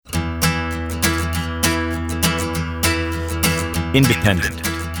Independent,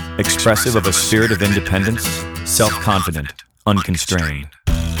 expressive of a spirit of independence, self-confident, unconstrained.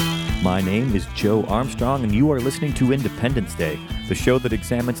 My name is Joe Armstrong, and you are listening to Independence Day, the show that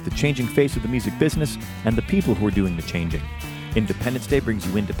examines the changing face of the music business and the people who are doing the changing. Independence Day brings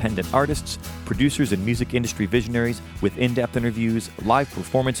you independent artists, producers, and music industry visionaries with in-depth interviews, live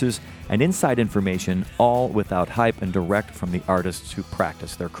performances, and inside information, all without hype and direct from the artists who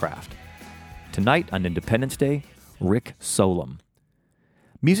practice their craft. Tonight on Independence Day, Rick Solem.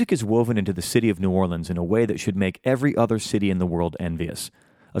 Music is woven into the city of New Orleans in a way that should make every other city in the world envious.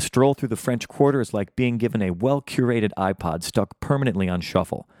 A stroll through the French Quarter is like being given a well-curated iPod stuck permanently on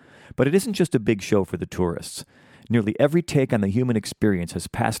shuffle. But it isn't just a big show for the tourists. Nearly every take on the human experience has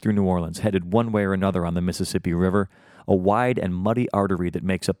passed through New Orleans, headed one way or another on the Mississippi River, a wide and muddy artery that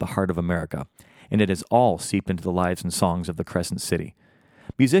makes up the heart of America, and it has all seeped into the lives and songs of the Crescent City.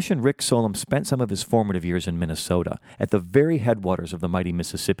 Musician Rick Solem spent some of his formative years in Minnesota, at the very headwaters of the mighty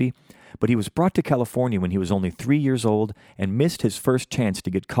Mississippi, but he was brought to California when he was only 3 years old and missed his first chance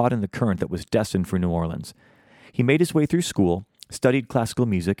to get caught in the current that was destined for New Orleans. He made his way through school, studied classical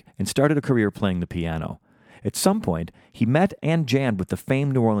music, and started a career playing the piano. At some point, he met and jammed with the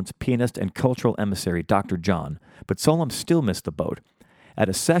famed New Orleans pianist and cultural emissary Dr. John, but Solem still missed the boat. At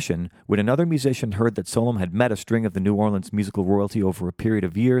a session, when another musician heard that Solem had met a string of the New Orleans musical royalty over a period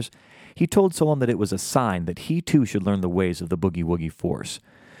of years, he told Solem that it was a sign that he too should learn the ways of the boogie-woogie force.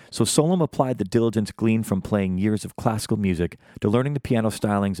 So Solem applied the diligence gleaned from playing years of classical music to learning the piano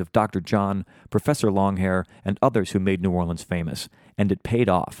stylings of Dr. John, Professor Longhair, and others who made New Orleans famous, and it paid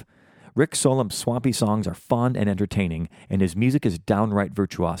off. Rick Solem's swampy songs are fun and entertaining, and his music is downright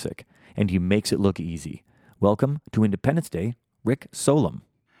virtuosic, and he makes it look easy. Welcome to Independence Day, Rick Solem.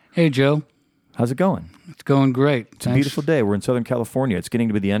 Hey, Joe. How's it going? It's going great. It's a beautiful day. We're in Southern California. It's getting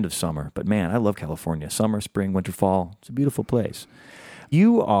to be the end of summer. But man, I love California. Summer, spring, winter, fall. It's a beautiful place.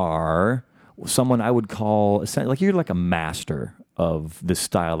 You are someone I would call, like you're like a master of this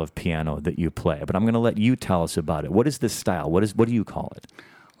style of piano that you play. But I'm going to let you tell us about it. What is this style? What do you call it?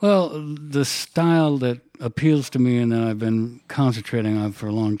 Well, the style that appeals to me and that I've been concentrating on for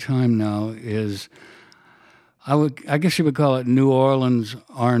a long time now is, I guess you would call it New Orleans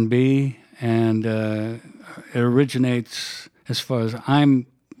R&B, and it originates, as far as I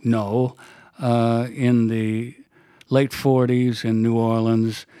know, in the late 40s in New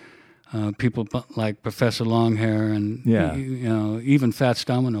Orleans. People like Professor Longhair and even Fats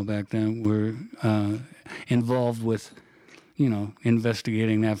Domino back then were involved with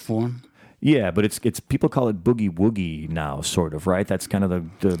investigating that form. Yeah, but it's people call it boogie woogie now, sort of, right? That's kind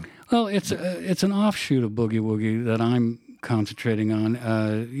of the. Well, it's an offshoot of boogie woogie that I'm concentrating on.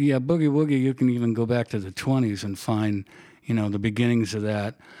 Boogie woogie, you can even go back to the 20s and find, the beginnings of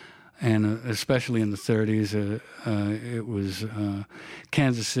that, and especially in the 30s, it was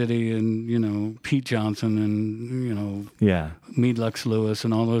Kansas City and Pete Johnson and Meade Lux Lewis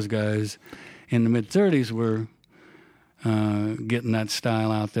and all those guys in the mid 30s were getting that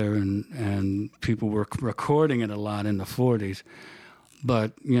style out there, and people were recording it a lot in the 40s.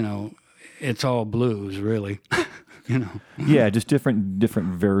 But, it's all blues, really. Yeah, just different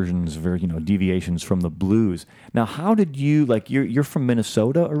versions, deviations from the blues. Now, how did you, you're from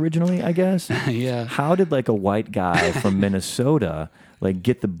Minnesota originally, I guess? Yeah. How did, a white guy from Minnesota,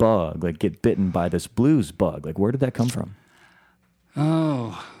 get the bug, get bitten by this blues bug? Where did that come from?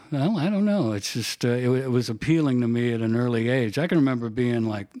 Oh, well, I don't know. It's just, it was appealing to me at an early age. I can remember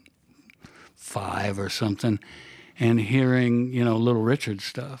being 5 or something and hearing, Little Richard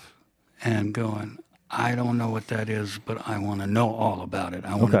stuff and going, I don't know what that is, but I want to know all about it.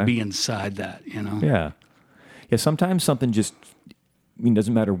 I want to be inside that, Yeah. Yeah, sometimes something just,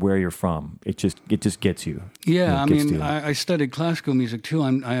 doesn't matter where you're from. It just gets you. Yeah, I studied classical music too.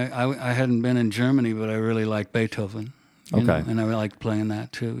 I hadn't been in Germany, but I really liked Beethoven. And I liked playing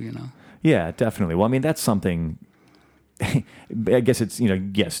that too, Yeah, definitely. Well, that's something, I guess it's,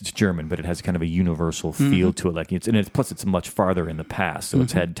 yes, it's German, but it has kind of a universal feel to it. Plus it's much farther in the past, so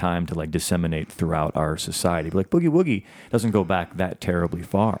it's had time to disseminate throughout our society. But Boogie Woogie doesn't go back that terribly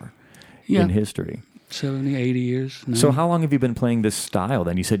far in history. 70, 80 years. No. So how long have you been playing this style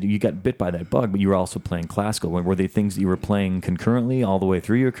then? You said you got bit by that bug, but you were also playing classical. Were they things that you were playing concurrently all the way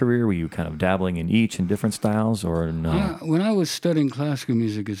through your career? Were you kind of dabbling in each in different styles, or no? When I was studying classical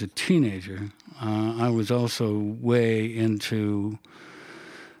music as a teenager, I was also way into,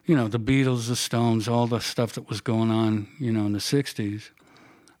 the Beatles, the Stones, all the stuff that was going on, in the 60s.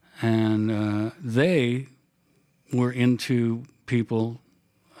 And they were into people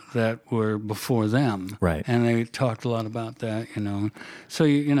that were before them. Right. And they talked a lot about that, So,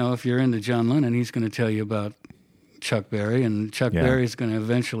 if you're into John Lennon, he's going to tell you about Chuck Berry, and Chuck Berry's going to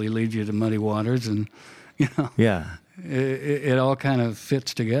eventually lead you to Muddy Waters, and Yeah. It all kind of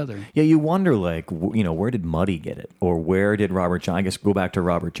fits together. Yeah, you wonder, like, where did Muddy get it? Or where did Robert Johnson? I guess go back to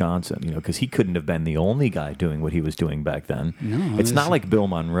Robert Johnson, because he couldn't have been the only guy doing what he was doing back then. No, it's not like Bill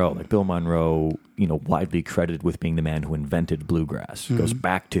Monroe. Like, Bill Monroe, widely credited with being the man who invented bluegrass. It goes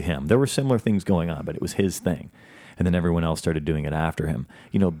back to him. There were similar things going on, but it was his thing. And then everyone else started doing it after him.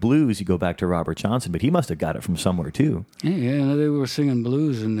 Blues, you go back to Robert Johnson, but he must have got it from somewhere, too. Yeah, they were singing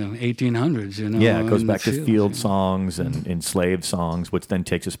blues in the 1800s, Yeah, it goes back to field songs and enslaved songs, which then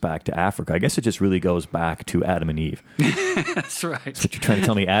takes us back to Africa. I guess it just really goes back to Adam and Eve. That's right. That's what you're trying to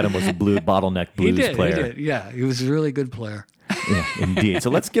tell me. Adam was a bottleneck blues player. He did, yeah. He was a really good player. Yeah, indeed. So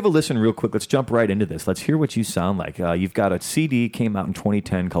let's give a listen real quick. Let's jump right into this. Let's hear what you sound like. You've got a CD came out in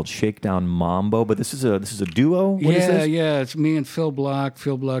 2010 called Shakedown Mambo, but this is a duo. What is this? Yeah. It's me and Phil Block.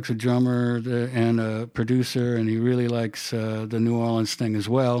 Phil Block's a drummer and a producer, and he really likes the New Orleans thing as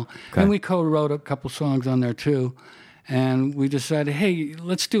well. Okay. And we co-wrote a couple songs on there too. And we decided, hey,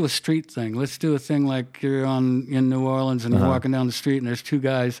 let's do a street thing. Let's do a thing like you're in New Orleans and you're walking down the street and there's two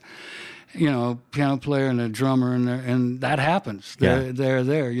guys, piano player and a drummer, and that happens. They're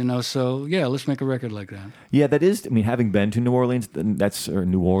there, So yeah, let's make a record like that. Yeah, that is. I mean, having been to New Orleans, or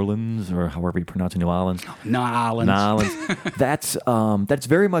New Orleans, or however you pronounce it, New Orleans. New Orleans. That's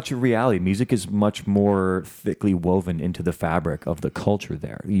very much a reality. Music is much more thickly woven into the fabric of the culture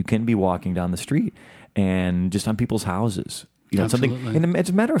there. You can be walking down the street and just on people's houses. Absolutely. And as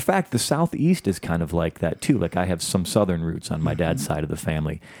a matter of fact, the Southeast is kind of like that too. Like I have some Southern roots on my dad's side of the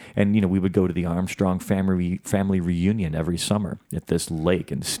family, and we would go to the Armstrong family reunion every summer at this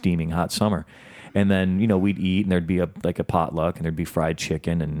lake in steaming hot summer, and then we'd eat, and there'd be a potluck, and there'd be fried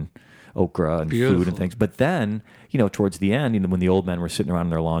chicken and okra and food and things. But then towards the end, when the old men were sitting around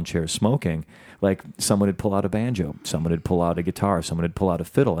in their lawn chairs smoking, like someone would pull out a banjo, someone would pull out a guitar, someone would pull out a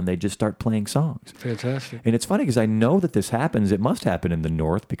fiddle, and they'd just start playing songs. Fantastic. And it's funny because I know that this happens. It must happen in the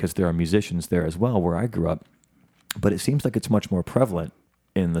North because there are musicians there as well where I grew up. But it seems like it's much more prevalent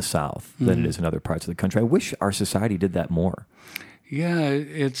in the South than it is in other parts of the country. I wish our society did that more. Yeah,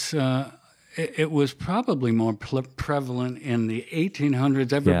 it was probably more prevalent in the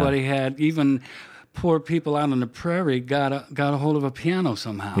 1800s. Everybody had, even poor people out on the prairie got a hold of a piano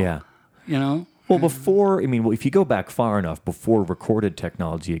somehow. Yeah. Well, if you go back far enough before recorded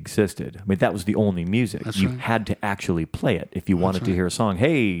technology existed, that was the only music. That's you right. had to actually play it if you wanted to hear a song.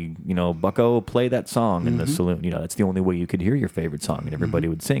 Hey, Bucko, play that song in the saloon. That's the only way you could hear your favorite song, and everybody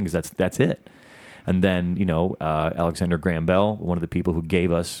would sing because that's it. And then, Alexander Graham Bell, one of the people who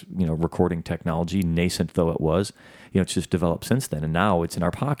gave us, recording technology, nascent though it was, it's just developed since then, and now it's in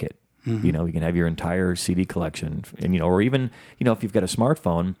our pocket. You can have your entire CD collection, and or even if you've got a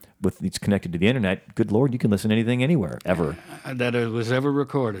smartphone it's connected to the internet. Good Lord, you can listen to anything anywhere ever. That it was ever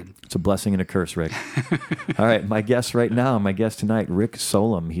recorded. It's a blessing and a curse, Rick. All right, my guest tonight, Rick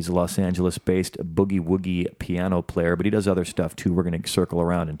Solem. He's a Los Angeles-based boogie woogie piano player, but he does other stuff too. We're going to circle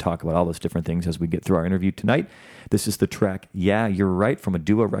around and talk about all those different things as we get through our interview tonight. This is the track "Yeah, You're Right" from a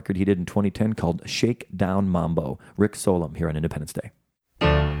duo record he did in 2010 called "Shakedown Mambo." Rick Solem here on Independence Day.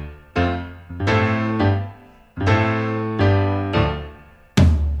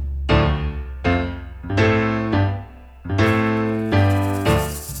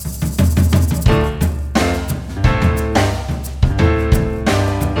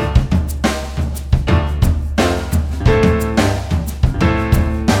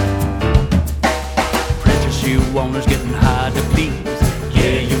 Owners getting hard to please.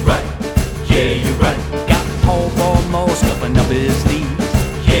 Yeah, you're right. Yeah, you're right. Got Paul Baltimore stuffing up his sleeves.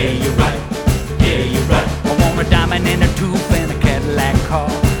 Yeah, you're right. Yeah, you're right. I want a diamond in a tooth and a Cadillac car.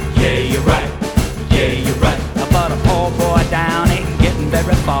 Yeah, you're right. Yeah, you're right. But a poor boy down ain't getting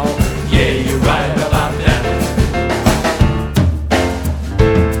very far. Yeah, you're right about that.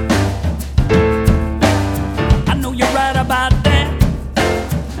 I know you're right about that.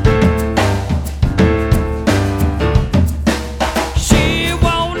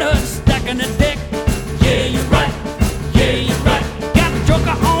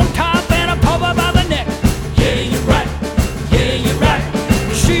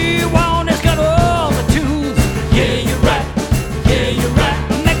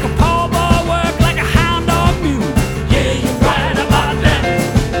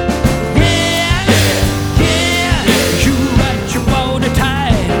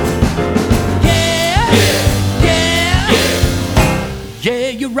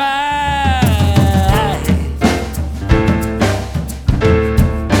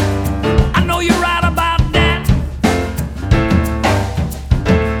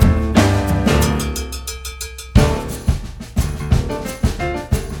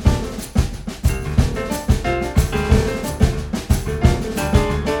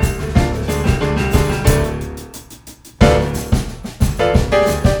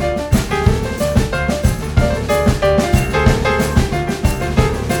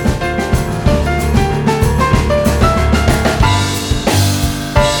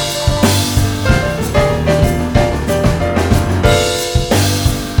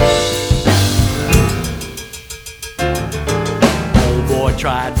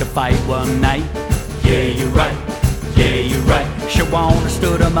 fight one night. Yeah, you're right. Yeah, you're right. Shawana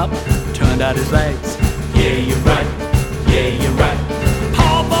stood him up, turned out his legs. Yeah, you're right. Yeah, you're right.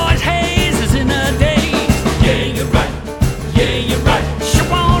 Paul Boy's haze is in a daze. Yeah, you're right. Yeah, you're right.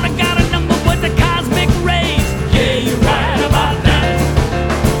 Shawana got a number with the cosmic rays. Yeah, you're right about that.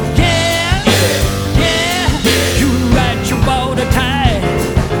 Yeah, yeah, yeah. You right, you bought a tie.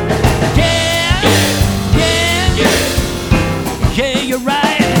 Yeah, yeah, yeah. Yeah, you're right.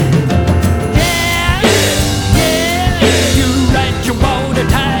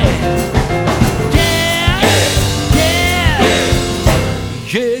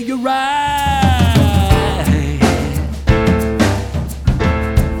 Yeah, you're right.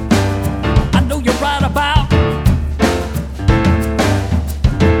 I know you're right about.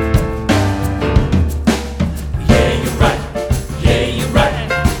 Yeah, you're right. Yeah, you're right.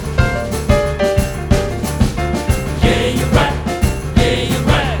 Yeah, you're right. Yeah, you're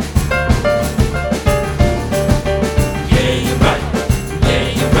right. Yeah, you're right. Yeah,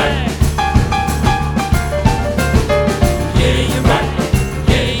 you're right.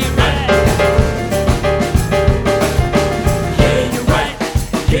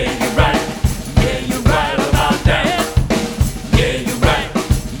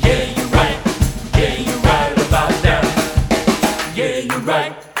 Yeah, you're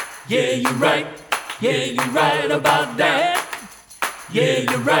right. Yeah, you're right. Yeah, you're right about that. Yeah,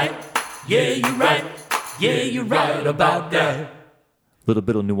 you're right. Yeah, you're right. Yeah, you're right about that. Little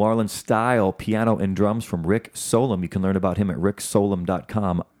bit of New Orleans style piano and drums from Rick Solem. You can learn about him at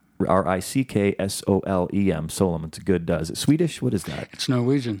ricksolem.com. Ricksolem. Solem. It's good. Is it Swedish? What is that? It's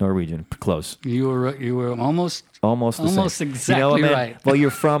Norwegian. Norwegian. Close. You were almost I exactly mean, right. Well,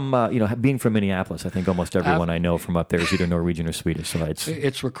 you're from being from Minneapolis. I think almost everyone I know from up there is either Norwegian or Swedish. So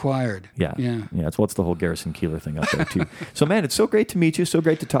it's required. Yeah. Yeah. It's what's the whole Garrison Keillor thing up there too. So man, it's so great to meet you. So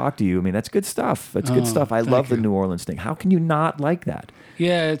great to talk to you. I mean, that's good stuff. That's good stuff. I love the New Orleans thing. How can you not like that?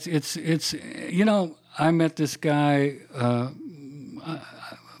 Yeah, it's I met this guy.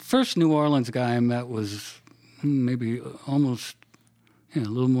 First New Orleans guy I met was maybe almost a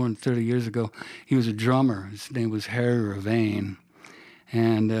little more than 30 years ago. He was a drummer. His name was Harry Ravain.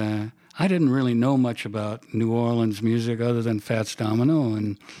 And I didn't really know much about New Orleans music other than Fats Domino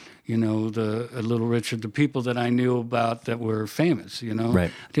and, the Little Richard, the people that I knew about that were famous, Right.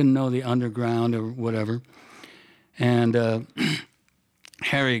 I didn't know the underground or whatever. And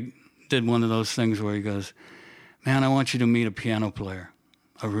Harry did one of those things where he goes, man, I want you to meet a piano player.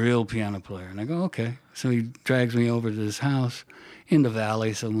 A real piano player. And I go, okay. So he drags me over to this house in the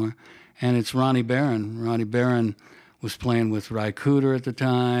valley somewhere, and it's Ronnie Barron. Ronnie Barron was playing with Ry Cooder at the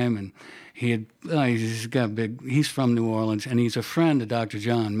time, and he's from New Orleans, and he's a friend of Dr.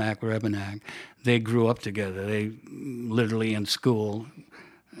 John Mac Rebennack. They grew up together. They literally in school,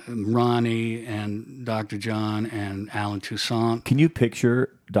 Ronnie and Dr. John and Alan Toussaint. Can you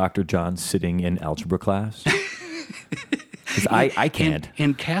picture Dr. John sitting in algebra class? Because I can't.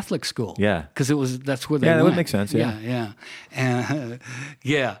 In Catholic school. Yeah. Because that's where they went. Yeah, that would make sense, yeah. Yeah. And,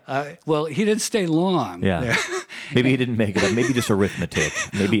 well, he didn't stay long. Yeah. There. Maybe he didn't make it up. Maybe just arithmetic.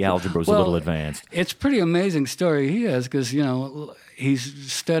 Maybe algebra was a little advanced. It's a pretty amazing story he has because, he's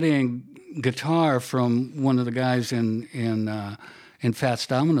studying guitar from one of the guys in Fats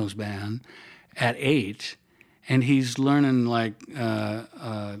Domino's band at 8, and he's learning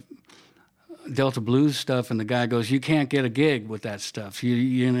Delta blues stuff, and the guy goes, "You can't get a gig with that stuff.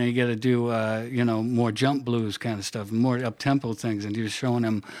 You got to do more jump blues kind of stuff, more up tempo things." And you're showing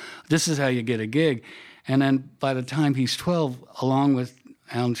him, this is how you get a gig. And then by the time he's 12, along with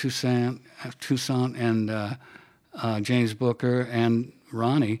Alan Toussaint and James Booker and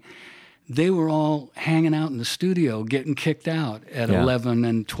Ronnie, they were all hanging out in the studio, getting kicked out at 11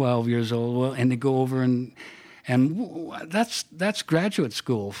 and 12 years old. Well, and they go over and that's graduate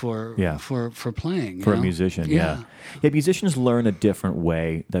school for playing for a musician. Yeah, musicians learn a different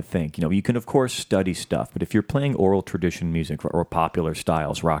way. They think you can of course study stuff, but if you're playing oral tradition music or popular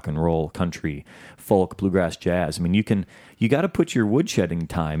styles, rock and roll, country, folk, bluegrass, jazz, I mean you got to put your woodshedding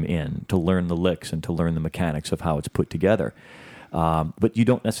time in to learn the licks and to learn the mechanics of how it's put together. But you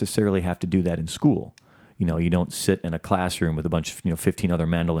don't necessarily have to do that in school. You don't sit in a classroom with a bunch of 15 other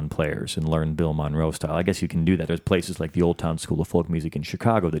mandolin players and learn Bill Monroe style. I guess you can do that. There's places like the Old Town School of Folk Music in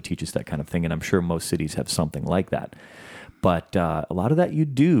Chicago that teaches that kind of thing, and I'm sure most cities have something like that. But a lot of that you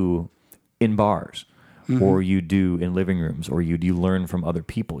do in bars, or you do in living rooms, or you learn from other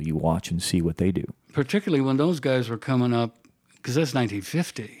people. You watch and see what they do. Particularly when those guys were coming up, because that's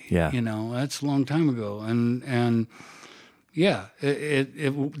 1950. Yeah. That's a long time ago, and Yeah,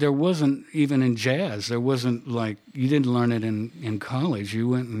 there wasn't even in jazz. There wasn't like you didn't learn it in college. You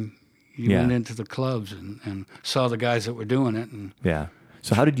went into the clubs and saw the guys that were doing it. And yeah.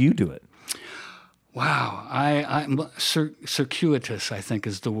 So how did you do it? Wow, I'm circuitous, I think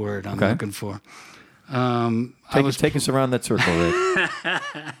is the word I'm looking for. Take us around that circle, Rick.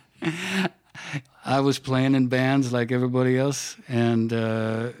 I was playing in bands like everybody else, and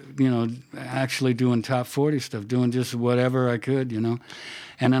actually doing top 40 stuff, doing just whatever I could, And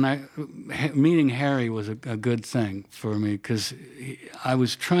then meeting Harry was a good thing for me because I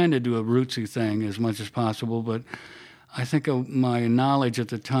was trying to do a rootsy thing as much as possible, but I think my knowledge at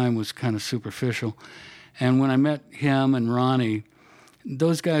the time was kind of superficial. And when I met him and Ronnie,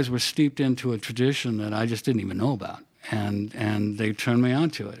 those guys were steeped into a tradition that I just didn't even know about, and they turned me on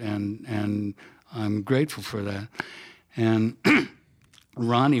to it, and I'm grateful for that. And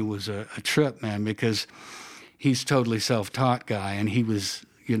Ronnie was a trip, man, because he's totally self-taught guy, and he was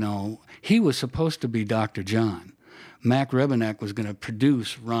supposed to be Dr. John. Mac Rebennack was going to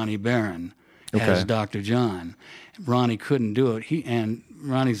produce Ronnie Barron as Dr. John. Ronnie couldn't do it.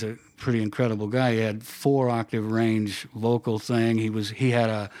 Ronnie's a pretty incredible guy. He had 4-octave range vocal thing. He had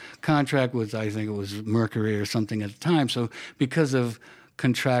a contract with, I think it was Mercury or something at the time. So because of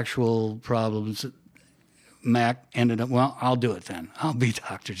contractual problems, Mac ended up, well, I'll do it then. I'll be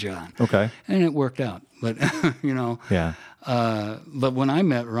Dr. John. Okay. And it worked out. But, Yeah. But when I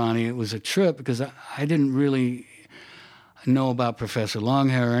met Ronnie, it was a trip because I didn't really know about Professor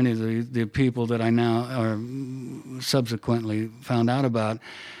Longhair or any of the people that I now or subsequently found out about.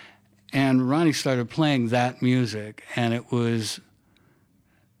 And Ronnie started playing that music, and it was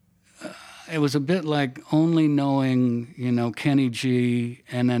a bit like only knowing, Kenny G,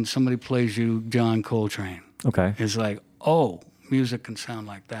 and then somebody plays you John Coltrane. Okay. It's like, oh, music can sound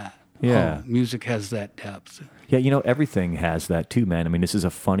like that. Yeah. Oh, music has that depth. Yeah, everything has that too, man. I mean, this is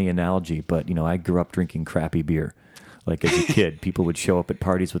a funny analogy, but, I grew up drinking crappy beer. Like as a kid, people would show up at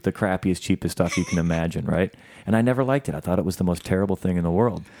parties with the crappiest, cheapest stuff you can imagine, right? And I never liked it. I thought it was the most terrible thing in the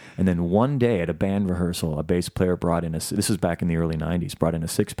world. And then one day at a band rehearsal, a bass player brought in this was back in the early 90s, brought in a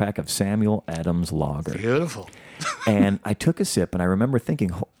 6-pack of Samuel Adams Lager. Beautiful. And I took a sip, and I remember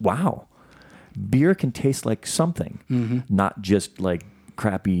thinking, wow, beer can taste like something, not just like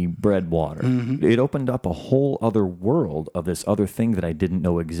crappy bread water. It opened up a whole other world of this other thing that I didn't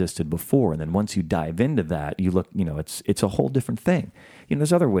know existed before. And then once you dive into that, you look, it's a whole different thing.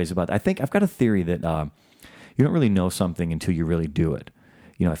 There's other ways about it. I think I've got a theory that you don't really know something until you really do it.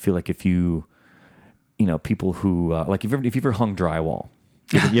 I feel like if you, people who, like if you've ever hung drywall,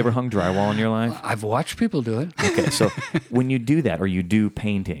 you ever hung drywall in your life? I've watched people do it. Okay, so when you do that, or you do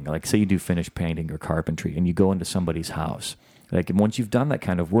painting, like say you do finished painting or carpentry, and you go into somebody's house, like once you've done that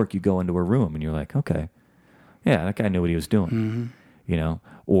kind of work, you go into a room and you're like, okay, yeah, that guy knew what he was doing,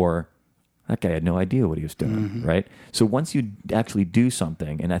 or that guy had no idea what he was doing, right? So once you actually do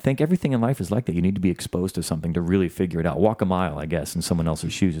something, and I think everything in life is like that, you need to be exposed to something to really figure it out. Walk a mile, I guess, in someone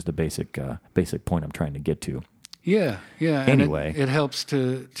else's shoes is the basic point I'm trying to get to. Yeah. Anyway. And it helps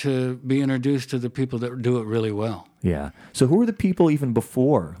to be introduced to the people that do it really well. Yeah. So who were the people even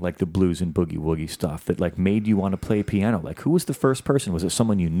before, like the blues and boogie woogie stuff, that like made you want to play piano? Like who was the first person? Was it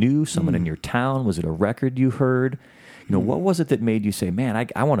someone you knew, someone in your town? Was it a record you heard? What was it that made you say, man,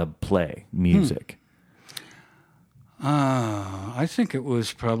 I want to play music? I think it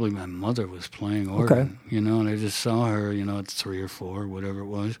was probably my mother was playing organ, and I just saw her, at 3 or 4, whatever it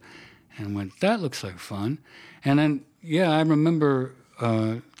was, and went, that looks like fun. And then, I remember,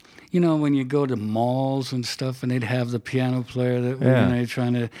 when you go to malls and stuff, and they'd have the piano player that they're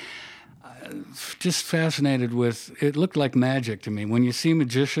trying to, just fascinated with, it looked like magic to me. When you see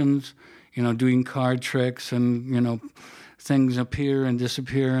magicians, doing card tricks and, things appear and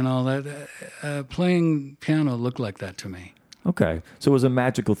disappear and all that, playing piano looked like that to me. Okay. So it was a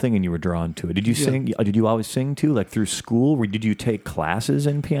magical thing and you were drawn to it. Did you sing? Did you always sing too, like through school? Did you take classes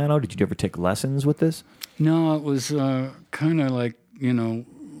in piano? Did you ever take lessons with this? No, it was kind of like,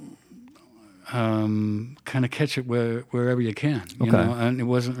 kind of catch it wherever you can, and it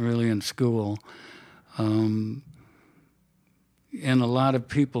wasn't really in school. And a lot of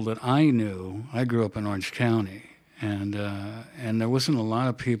people that I knew, I grew up in Orange County, and there wasn't a lot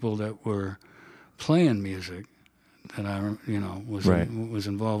of people that were playing music that I, was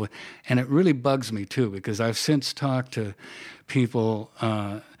involved with. And it really bugs me, too, because I've since talked to people.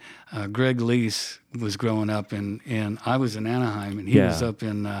 Greg Lease was growing up in I was in Anaheim, and he was up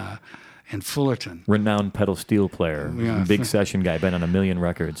in Fullerton. Renowned pedal steel player, big session guy, been on 1 million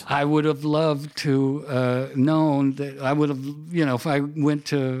records. I would have loved to known that I would have, if I went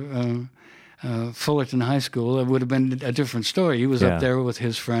to Fullerton High School, it would have been a different story. He was Yeah. up there with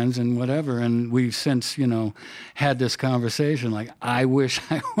his friends and whatever, and we've since, had this conversation. Like, I wish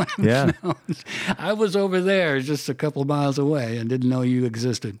I would have Yeah. known. I was over there, just a couple of miles away, and didn't know you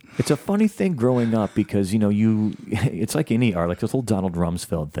existed. It's a funny thing growing up because, it's like any art, like this whole Donald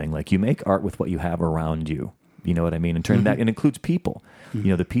Rumsfeld thing. Like, you make art with what you have around you. You know what I mean? And that it includes people.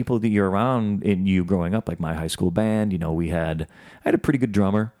 The people that you're around in you growing up, like my high school band, I had a pretty good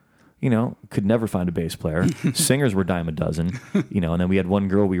drummer. Could never find a bass player. Singers were dime a dozen, and then we had one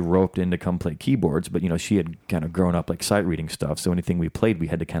girl we roped in to come play keyboards, but, she had kind of grown up like sight reading stuff. So anything we played, we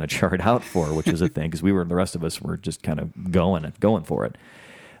had to kind of chart out for, which was a thing because the rest of us were just kind of going for it.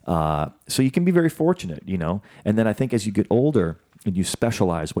 So you can be very fortunate, and then I think as you get older and you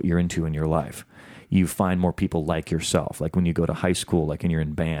specialize what you're into in your life, you find more people like yourself. Like when you go to high school, like and you're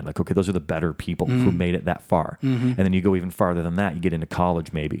in band, like, okay, those are the better people who made it that far. And then you go even farther than that, you get into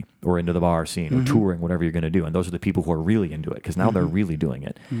college maybe, or into the bar scene, or touring, whatever you're going to do. And those are the people who are really into it, because now they're really doing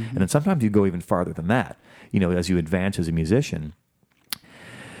it. And then sometimes you go even farther than that. As you advance as a musician,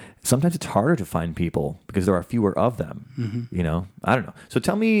 sometimes it's harder to find people because there are fewer of them. I don't know. So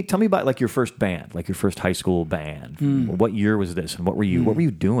tell me about like your first band, like your first high school band. What year was this, and what were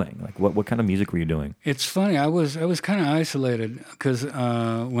you doing? Like what kind of music were you doing? It's funny. I was kind of isolated because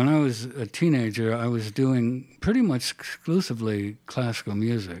when I was a teenager, I was doing pretty much exclusively classical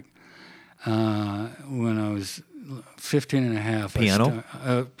music. When I was 15 and a half. Piano?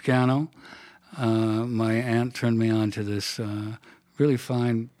 Piano. My aunt turned me on to this really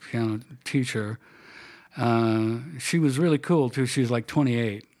fine piano teacher. She was really cool too. She was like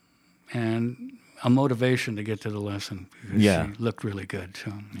 28, and a motivation to get to the lesson because she looked really good.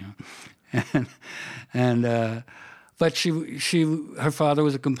 So but her father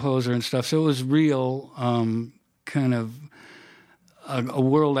was a composer and stuff, so it was real kind of a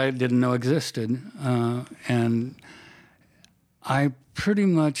world I didn't know existed, and I pretty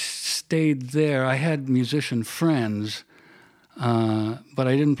much stayed there. I had musician friends. But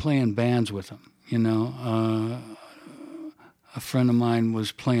I didn't play in bands with them, A friend of mine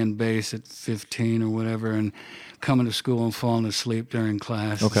was playing bass at 15 or whatever and coming to school and falling asleep during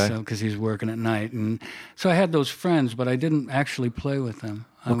class because he's working at night. And so I had those friends, but I didn't actually play with them.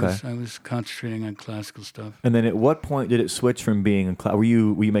 I was concentrating on classical stuff. And then at what point did it switch from being were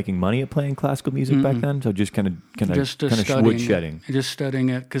you making money at playing classical music back then? So just kind of woodshedding. Just studying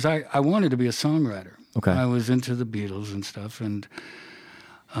it because I wanted to be a songwriter. Okay. I was into the Beatles and stuff, and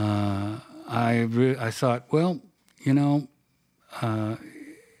I thought, well,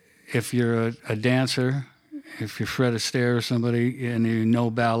 if you're a dancer, if you're Fred Astaire or somebody, and you know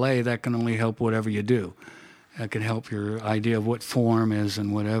ballet, that can only help whatever you do. That can help your idea of what form is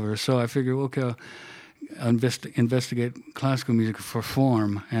and whatever. So I figured, okay, I'll investigate classical music for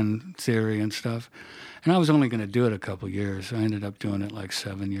form and theory and stuff. And I was only going to do it a couple years. I ended up doing it like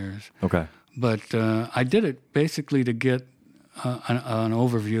 7 years. Okay. But I did it basically to get an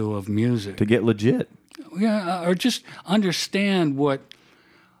overview of music. To get legit. Yeah, or just understand what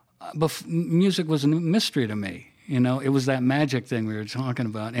music was a mystery to me. It was that magic thing we were talking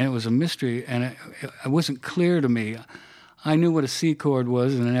about, and it was a mystery, and it wasn't clear to me. I knew what a C chord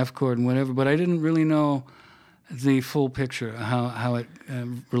was and an F chord and whatever, but I didn't really know the full picture, how it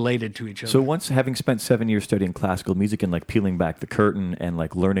related to each other. So once having spent 7 years studying classical music and like peeling back the curtain and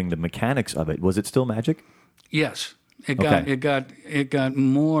like learning the mechanics of it, was it still magic? Yes. It got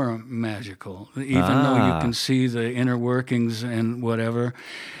more magical. Even though you can see the inner workings and whatever,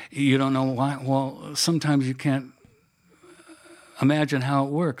 you don't know why. Well, sometimes you can't imagine how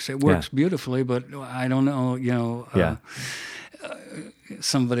it works. It works beautifully, but I don't know,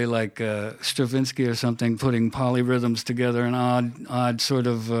 somebody like Stravinsky or something putting polyrhythms together in odd sort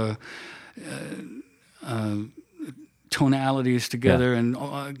of tonalities together, and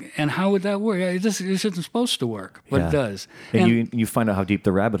how would that work? It isn't supposed to work, but it does. And you find out how deep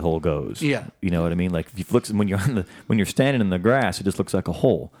the rabbit hole goes. Yeah, you know what I mean. Like if you look when you're standing in the grass, it just looks like a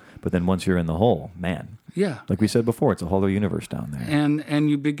hole. But then once you're in the hole, man. Yeah. Like we said before, it's a whole other universe down there. And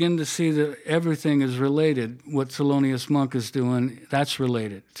you begin to see that everything is related. What Thelonious Monk is doing, that's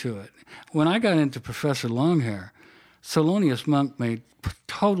related to it. When I got into Professor Longhair, Thelonious Monk made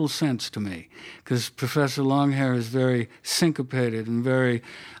total sense to me because Professor Longhair is very syncopated and very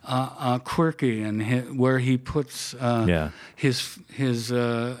quirky, and where he puts his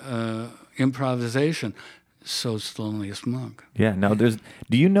improvisation. So's Thelonious Monk. Yeah. Now, do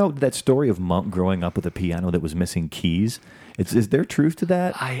you know that story of Monk growing up with a piano that was missing keys? Is there truth to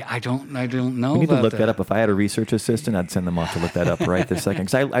that? I don't know. We need to about look that up. If I had a research assistant, I'd send them off to look that up right this second.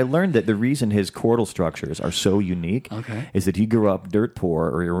 Because I learned that the reason his chordal structures are so unique is that he grew up dirt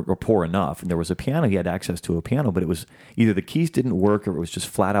poor or poor enough, and there was a piano. He had access to a piano, but it was either the keys didn't work or it was just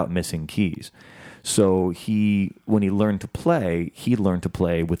flat out missing keys. So when he learned to play, he learned to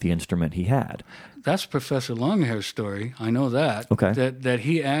play with the instrument he had. That's Professor Longhair's story. I know that. Okay. That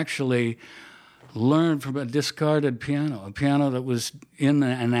he actually learned from a discarded piano, a piano that was in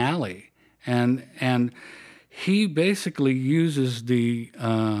an alley, and he basically uses the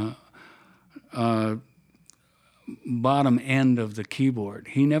bottom end of the keyboard.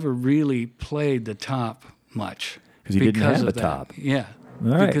 He never really played the top much because he didn't have a that. top. Yeah,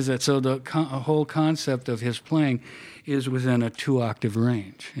 right. Because so the whole concept of his playing is within a 2-octave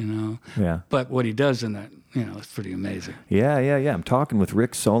range, Yeah. But what he does in that, it's pretty amazing. Yeah. I'm talking with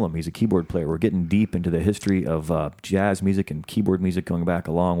Rick Solem. He's a keyboard player. We're getting deep into the history of jazz music and keyboard music going back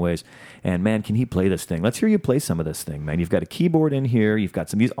a long ways. And, man, can he play this thing? Let's hear you play some of this thing, man. You've got a keyboard in here. You've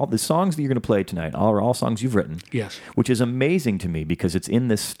got all the songs that you're going to play tonight are all songs you've written. Yes. Which is amazing to me because it's in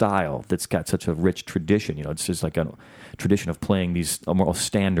this style that's got such a rich tradition. It's just like a tradition of playing these almost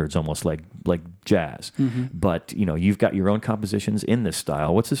standards, almost like jazz. Mm-hmm. But, you've got your own compositions in this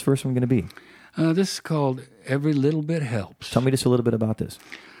style. What's this first one going to be? This is called Every Little Bit Helps. Tell me just a little bit about this.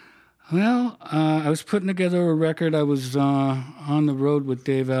 Well, I was putting together a record. I was on the road with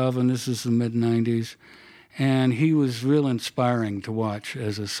Dave Alvin. This is the mid-'90s. And he was real inspiring to watch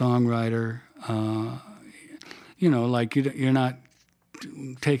as a songwriter. Like you're not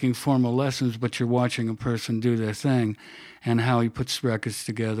taking formal lessons, but you're watching a person do their thing and how he puts records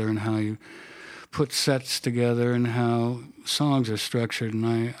together and how you put sets together and how songs are structured.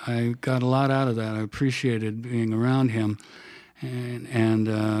 And I got a lot out of that. I appreciated being around him.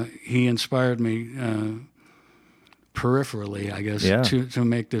 And he inspired me peripherally, I guess, to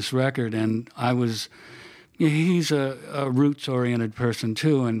make this record. And he's a roots-oriented person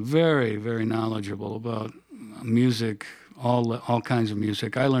too, and very, very knowledgeable about music, all kinds of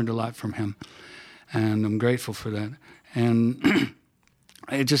music. I learned a lot from him, and I'm grateful for that. And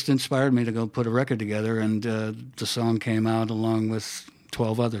it just inspired me to go put a record together, and the song came out along with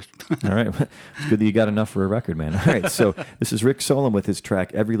 12 others. All right. It's good that you got enough for a record, man. All right. So this is Rick Solem with his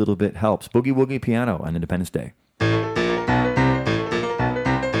track, Every Little Bit Helps. Boogie Woogie Piano on Independence Day.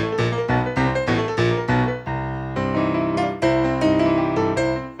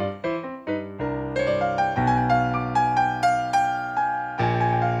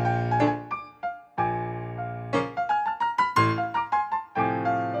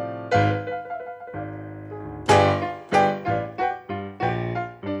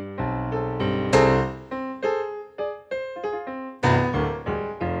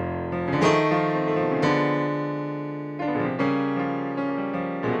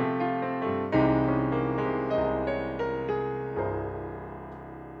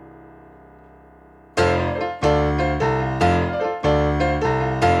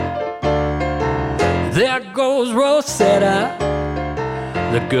 There goes Rosetta,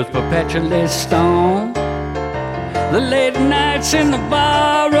 the girl's perpetually stoned. The late nights in the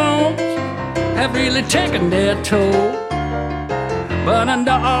barrooms have really taken their toll. But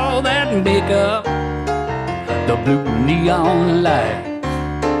under all that makeup, the blue neon lights,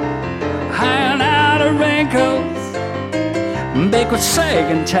 iron out her wrinkles, baked with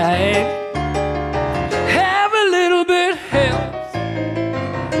sagging tight. Every little bit helps,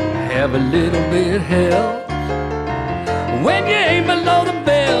 every little bit helps. When you ain't below the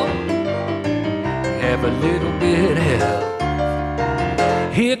belt, every little bit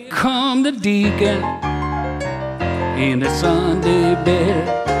helps. Here come the deacon in his Sunday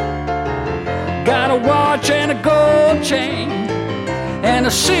best. Got a watch and a gold chain and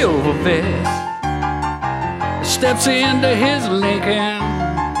a silver vest. Steps into his Lincoln,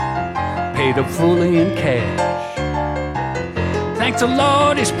 paid up fully in cash. Thanks the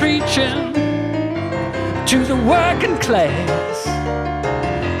Lord he's preaching to the working class.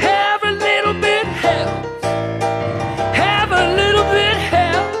 Every little bit helps, every little bit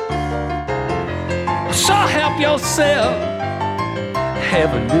helps. So help yourself,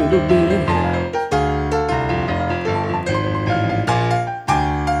 every little bit helps.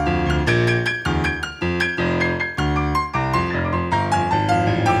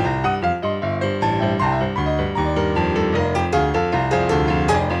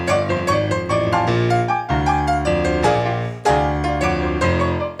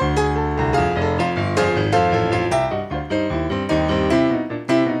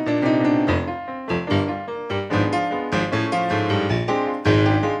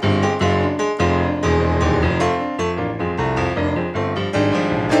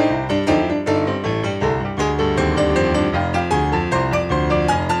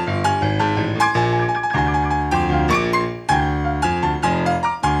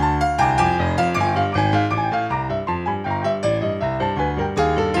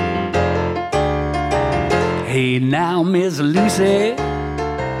 Hey now, Miss Lucy,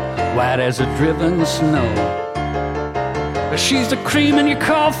 white as a driven snow. She's the cream in your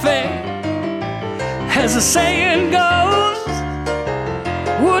coffee, as the saying goes.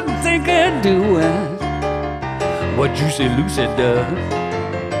 Wouldn't think I'd do it, what Juicy Lucy does.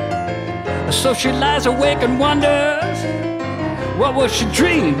 So she lies awake and wonders, what was she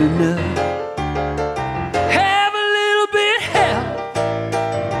dreaming of? Have a little bit help,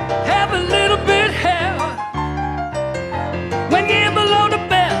 have a little bit help. When you're below the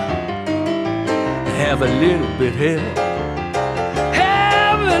belt, have a little bit help.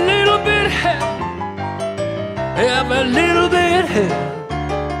 Have a little bit help, have a little bit help.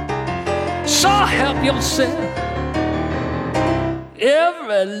 So help yourself,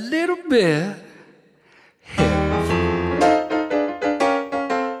 every little bit helps.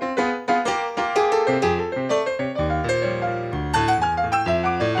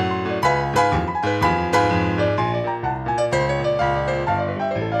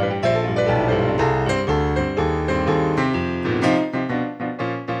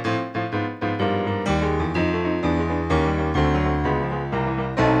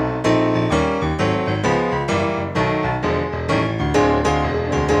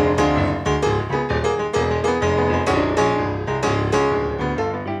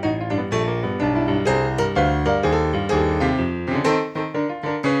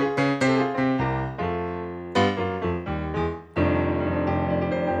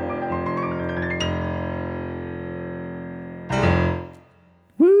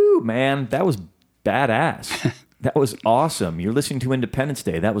 Man, that was badass. That was awesome. You're listening to Independence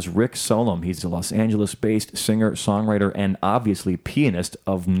Day. That was Rick Solem. He's a Los Angeles-based singer, songwriter, and obviously pianist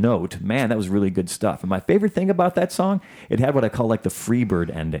of note. Man, that was really good stuff. And my favorite thing about that song, it had what I call like the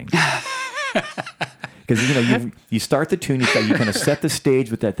Freebird ending. Because you start the tune, you kind of set the stage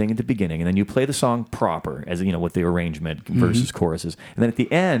with that thing at the beginning, and then you play the song proper, as with the arrangement, verses, choruses, and then at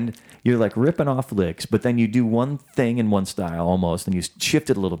the end you're like ripping off licks, but then you do one thing in one style almost, and you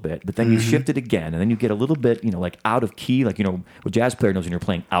shift it a little bit, but then you shift it again, and then you get a little bit like out of key, like what jazz player knows when you're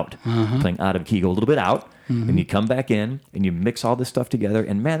playing out, playing out of key, go a little bit out. And you come back in and you mix all this stuff together.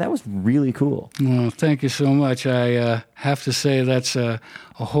 And man, that was really cool. Well, thank you so much. I have to say that's a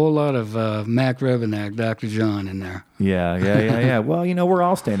whole lot of Mac Rebennack, Dr. John in there. Yeah. Well, we're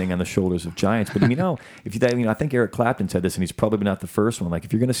all standing on the shoulders of giants. But if you, I think Eric Clapton said this, and he's probably not the first one. Like,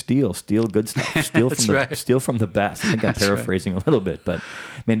 if you're going to steal good stuff. Steal from the best. I think I'm paraphrasing a little bit, but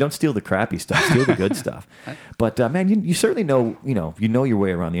man, don't steal the crappy stuff. Steal the good stuff. But man, you certainly know your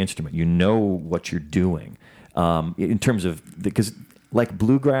way around the instrument. You know what you're doing. In terms of, because like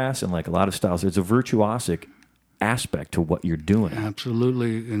bluegrass and like a lot of styles, there's a virtuosic aspect to what you're doing.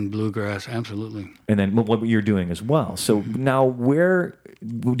 Absolutely, in bluegrass, absolutely. And then what you're doing as well. So now, where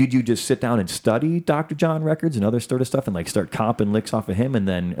did you just sit down and study Dr. John records and other sort of stuff, and like start comping licks off of him, and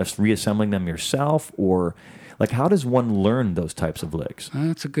then reassembling them yourself, or like how does one learn those types of licks?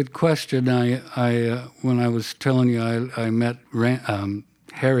 That's a good question. I when I was telling you, I met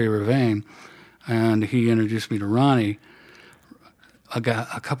Harry Ravain. And he introduced me to Ronnie.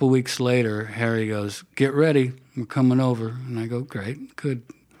 A couple weeks later, Harry goes, "Get ready, we're coming over." And I go, "Great, good."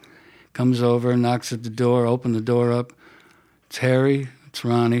 Comes over, knocks at the door, open the door up. It's Harry, it's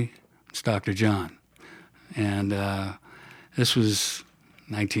Ronnie, it's Dr. John. And this was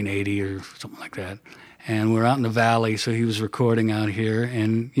 1980 or something like that. And we're out in the valley, so he was recording out here.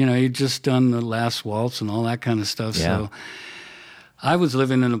 And, he'd just done the Last Waltz and all that kind of stuff. Yeah. So I was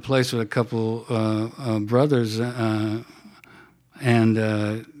living in a place with a couple brothers, and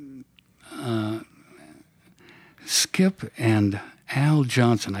Skip and Al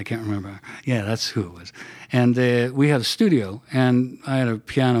Johnson. I can't remember. Yeah, that's who it was. And we had a studio, and I had a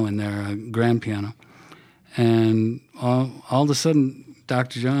piano in there, a grand piano. And all of a sudden,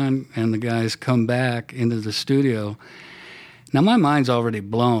 Dr. John and the guys come back into the studio. Now, my mind's already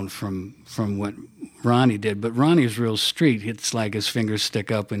blown from what Ronnie did, but Ronnie's real street. It's like his fingers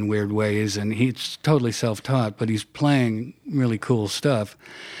stick up in weird ways, and he's totally self-taught, but he's playing really cool stuff.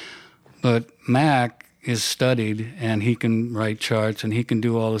 But Mac is studied, and he can write charts, and he can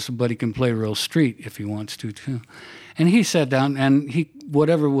do all this, but he can play real street if he wants to, too. And he sat down, and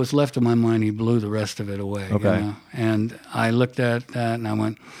whatever was left of my mind, he blew the rest of it away. Okay. And I looked at that, and I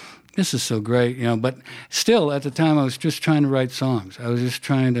went, this is so great, but still at the time I was just trying to write songs. I was just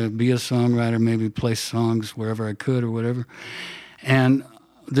trying to be a songwriter, maybe play songs wherever I could or whatever. And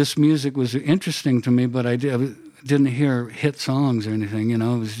this music was interesting to me, but I didn't hear hit songs or anything,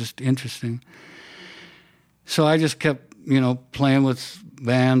 it was just interesting. So I just kept, playing with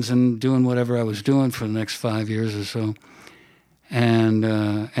bands and doing whatever I was doing for the next 5 years or so. And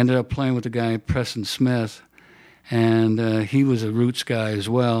ended up playing with the guy, Preston Smith. and he was a roots guy as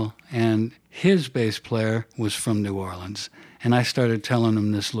well, and his bass player was from New Orleans. And I started telling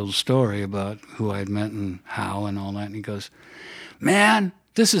him this little story about who I had met and how and all that, and he goes, "Man,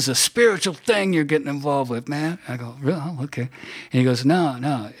 this is a spiritual thing you're getting involved with, man." I go, "Really? Oh, okay." And he goes,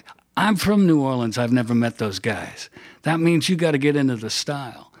 No, I'm from New Orleans. I've never met those guys. That means you got to get into the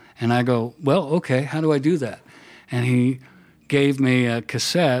style." And I go, "Well, okay, how do I do that?" And he gave me a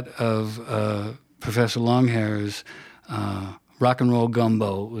cassette of Professor Longhair's Rock and Roll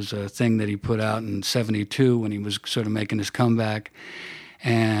Gumbo. It was a thing that he put out in '72 when he was sort of making his comeback.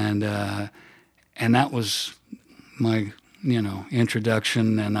 And that was my,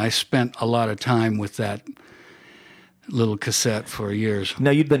 introduction. And I spent a lot of time with that little cassette for years.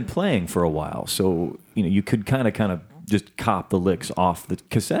 Now, you'd been playing for a while, so you could kind of just cop the licks off the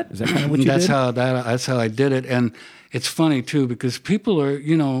cassette. Is that kind of what you did? That's how I did it. And it's funny too, because people are,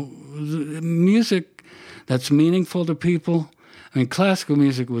 music that's meaningful to people. I mean, classical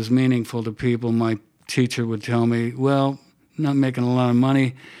music was meaningful to people. My teacher would tell me, "Well, not making a lot of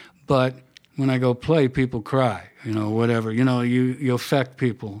money, but when I go play, people cry, whatever. You affect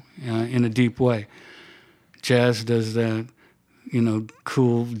people in a deep way. Jazz does that,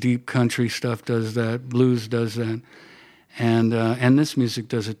 cool, deep country stuff does that, blues does that. And this music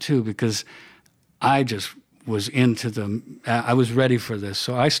does it too, because I just was I was ready for this.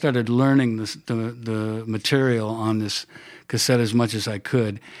 So I started learning the material on this cassette as much as I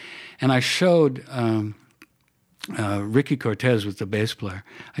could. And I showed Ricky Cortez was the bass player.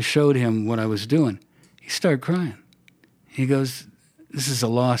 I showed him what I was doing. He started crying. He goes, "This is a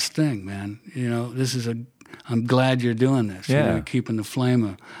lost thing, man. I'm glad you're doing this. Yeah. You're keeping the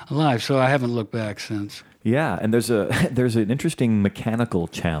flame alive." So I haven't looked back since. Yeah, and there's an interesting mechanical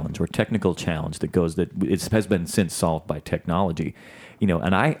challenge or technical challenge that has been since solved by technology.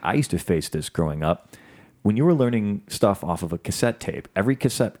 And I used to face this growing up. When you were learning stuff off of a cassette tape, every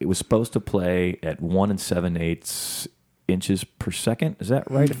cassette, it was supposed to play at 1 7/8 inches per second. Is that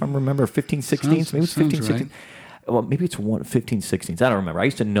right? If I remember, 15/16? Maybe it's 15/16. Right. Well, maybe it's 15/16. I don't remember. I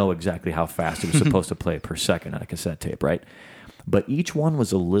used to know exactly how fast it was supposed to play per second on a cassette tape, right? But each one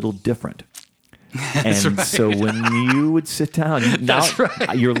was a little different. And right. So when you would sit down,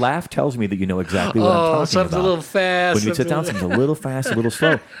 right. Your laugh tells me that you know exactly what I'm talking about. Something's a little fast. When you sit down, something's a little fast, a little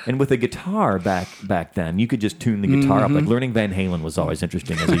slow. And with a guitar back then, you could just tune the guitar up. Like learning Van Halen was always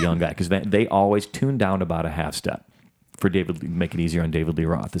interesting as a young guy, because they always tuned down about a half step for make it easier on David Lee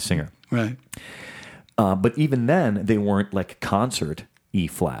Roth, the singer. Right. But even then, they weren't like concert E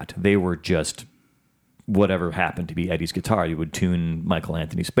flat. They were just whatever happened to be Eddie's guitar. You would tune Michael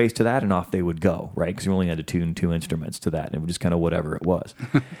Anthony's bass to that, and off they would go, right? Because you only had to tune 2 instruments to that, and it was just kind of whatever it was.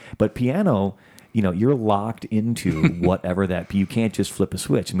 But piano, you're locked into whatever you can't just flip a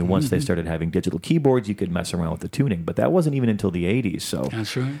switch. I mean, once they started having digital keyboards, you could mess around with the tuning, but that wasn't even until the 80s. So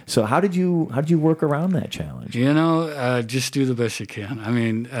that's right. So how did you work around that challenge? Just do the best you can. I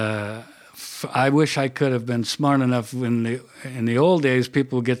mean, I wish I could have been smart enough. In the old days,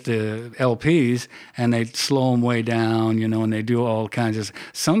 people would get the LPs and they'd slow them way down, and they do all kinds of.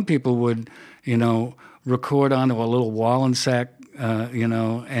 Some people would, record onto a little Wallensack,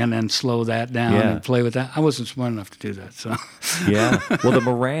 and then slow that down and play with that. I wasn't smart enough to do that. So yeah, well, the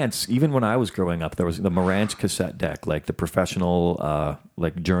Marantz, even when I was growing up, there was the Marantz cassette deck, like the professional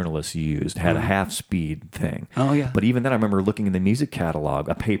journalists used, had a half-speed thing. Oh yeah. But even then, I remember looking in the music catalog,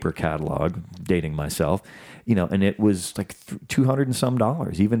 a paper catalog, dating myself, and it was like $200 and some,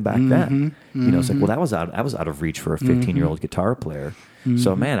 even back then. It's like, well, that was out of reach for a 15-year-old guitar player.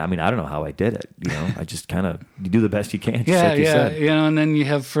 So, man, I mean, I don't know how I did it. I just kind of, you do the best you can. Said. And then you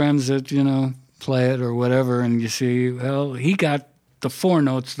have friends that, play it or whatever, and you see, well, he got the 4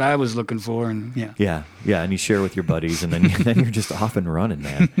 notes that I was looking for, and yeah, and you share with your buddies, and then you're just off and running,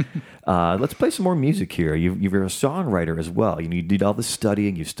 man. Let's play some more music here. You're a songwriter as well. You did all the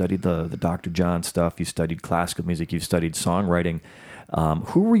studying. You studied the Dr. John stuff. You studied classical music. You've studied songwriting.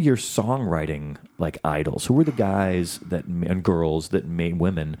 Who were your songwriting idols? Who were the guys and girls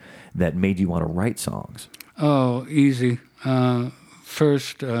women that made you want to write songs? Oh, easy.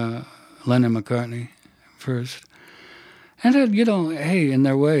 First, Lennon McCartney. First, and then hey, in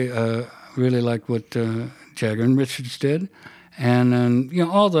their way, really like what Jagger and Richards did, and then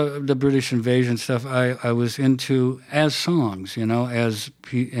all the British invasion stuff. I was into as songs, a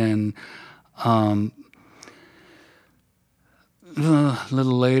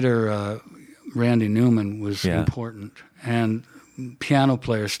little later, Randy Newman was important, and piano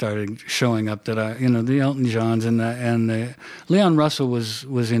players started showing up that the Elton Johns and the Leon Russell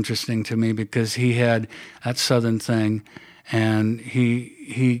was interesting to me because he had that Southern thing, and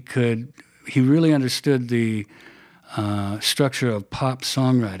he really understood the structure of pop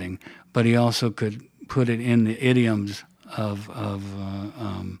songwriting, but he also could put it in the idioms of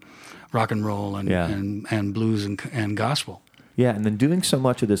rock and roll and blues and gospel. Yeah, and then doing so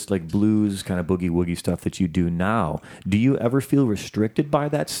much of this like blues kind of boogie woogie stuff that you do now, do you ever feel restricted by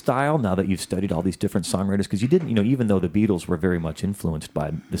that style now that you've studied all these different songwriters? Because you didn't, even though the Beatles were very much influenced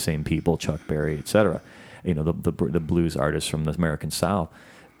by the same people, Chuck Berry, etc., the blues artists from the American South,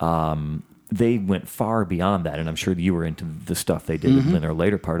 they went far beyond that, and I'm sure you were into the stuff they did in their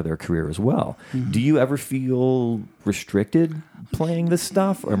later part of their career as well. Do you ever feel restricted playing this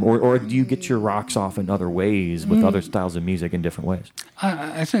stuff, or do you get your rocks off in other ways with other styles of music in different ways?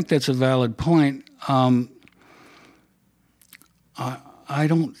 I think that's a valid point. I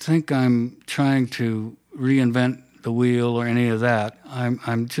don't think I'm trying to reinvent the wheel or any of that.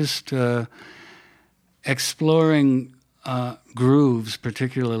 I'm just exploring grooves,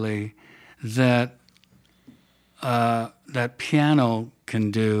 particularly that piano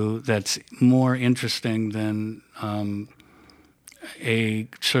can do. That's more interesting than a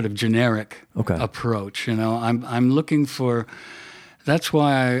sort of generic approach. I'm looking for. That's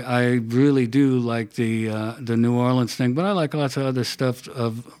why I really do like the New Orleans thing, but I like lots of other stuff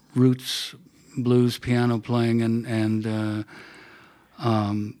of roots blues piano playing and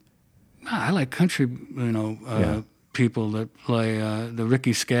I like country, people that play the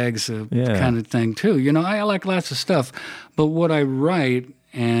Ricky Skaggs kind of thing too. I like lots of stuff, but what I write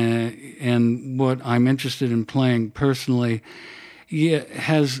and what I'm interested in playing personally,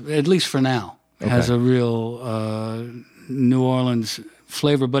 has, at least for now, has a real New Orleans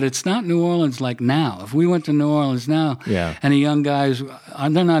flavor, but it's not New Orleans like now. If we went to New Orleans now, and the young guys,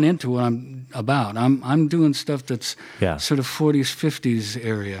 they're not into what I'm about. I'm doing stuff that's sort of 40s, 50s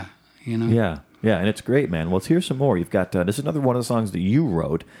area, Yeah, and it's great, man. Well, let's hear some more. You've got this is another one of the songs that you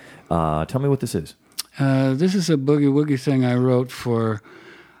wrote. Tell me what this is. This is a boogie woogie thing I wrote for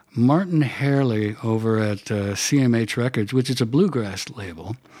Martin Harley over at CMH Records, which is a bluegrass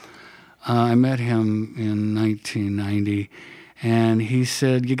label. I met him in 1990, and he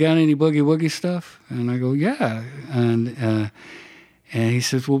said, "You got any boogie woogie stuff?" And I go, "Yeah." And he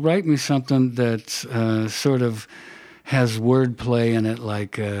says, "Well, write me something that sort of has wordplay in it,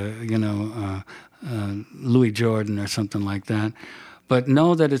 like Louis Jordan or something like that. But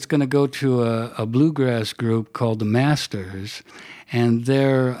know that it's going to go to a bluegrass group called the Masters, and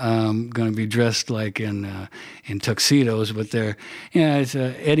they're going to be dressed like in tuxedos, but they're it's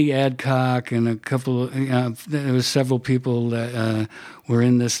Eddie Adcock and a couple. There was several people that were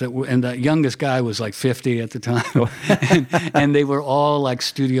in this and the youngest guy was like 50 at the time, and they were all like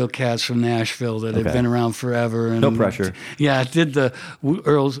studio cats from Nashville that had been around forever. And, no pressure. Did the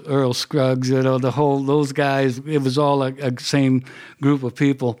Earl Scruggs, the whole those guys. It was all a same group of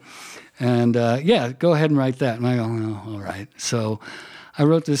people. And, go ahead and write that. And I go, all right. So I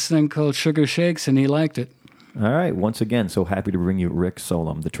wrote this thing called Sugar Shakes, and he liked it. All right. Once again, so happy to bring you Rick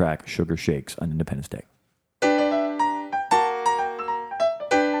Solem, the track Sugar Shakes on Independence Day.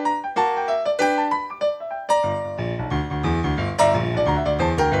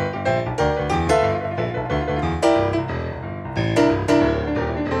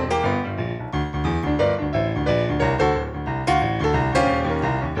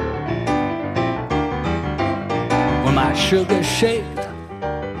 Sugar shake,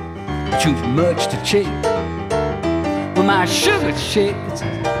 too much to shake. When my sugar shakes,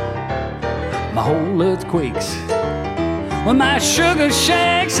 my whole earth quakes. When my sugar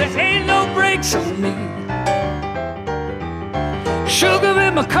shakes, there ain't no brakes on me. Sugar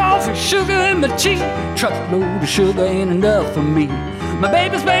in my coffee, sugar in my tea. Truckload of sugar ain't enough for me. My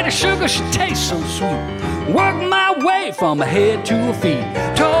baby's made of sugar, she tastes so sweet. Work my way from my head to her feet.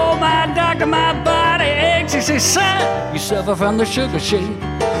 Told my doctor my body aches. He says, son, you suffer from the sugar shake.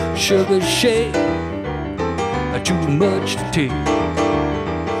 Sugar shake, too much to take.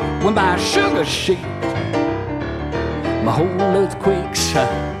 When my sugar shakes, my whole earth quakes.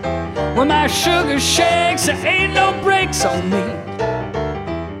 When my sugar shakes, there ain't no brakes on me.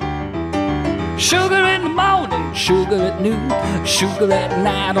 Sugar in the morning, sugar at noon, sugar at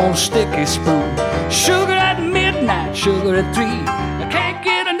night on a sticky spoon. Sugar at midnight, sugar at 3. I can't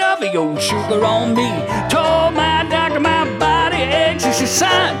get enough of your sugar on me. Told my doctor my body aches. He said,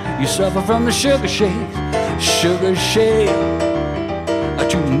 son, you suffer from the sugar shake. Sugar shake,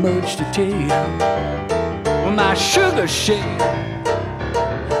 too much to take. When my sugar shake,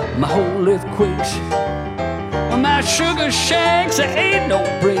 my whole earth quakes. When my sugar shakes, there ain't no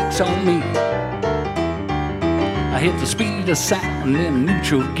brakes on me. I hit the speed of sound in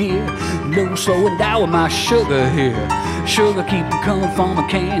neutral gear. No slowing down with my sugar here. Sugar keep coming from a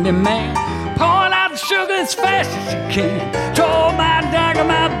candy man. Pouring out the sugar sugar as fast as you can. Told my doctor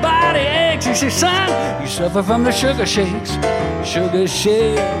my body aches. He said, son, you suffer from the sugar shakes. Sugar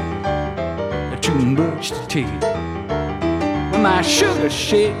shake, too much to take. When my sugar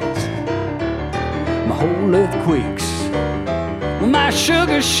shakes, my whole earth quakes. When my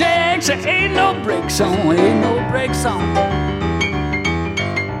sugar shakes, there ain't no brakes on, ain't no brakes on.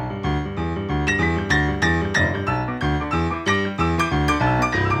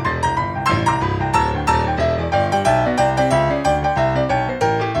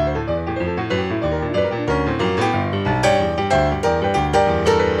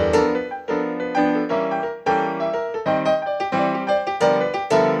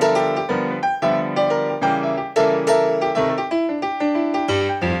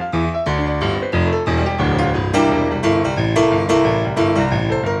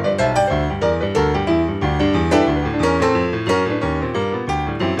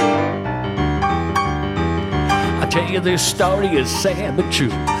 This story is sad but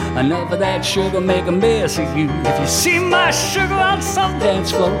true. Enough of that sugar make a mess of you. If you see my sugar on some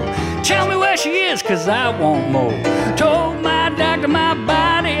dance floor, tell me where she is, cause I want more. Told my doctor my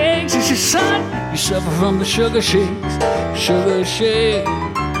body aches. He said, son, you suffer from the sugar shakes. Sugar shake,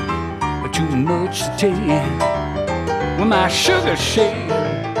 but too much to take. When my sugar shakes,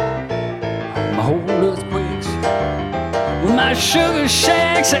 my whole earth quakes. When my sugar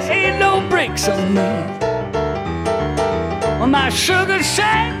shakes, there ain't no brakes on me. When my sugar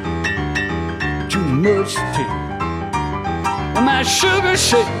shake, too much to take. When my sugar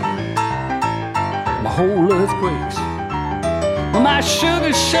shake, my whole earth quakes. When my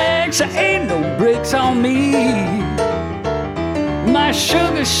sugar shakes, there ain't no brakes on me. When my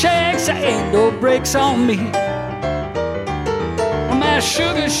sugar shakes, there ain't no brakes on me. When my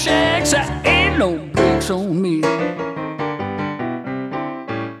sugar shakes, there ain't no brakes on me.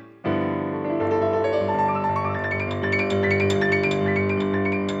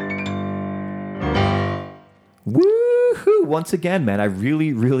 Once again, man, I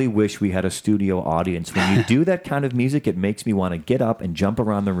really, really wish we had a studio audience. When you do that kind of music, it makes me want to get up and jump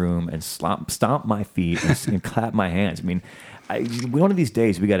around the room and stomp my feet and clap my hands. I mean, one of these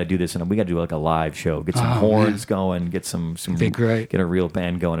days we got to do this, and we got to do like a live show. Get some horns going, get some get a real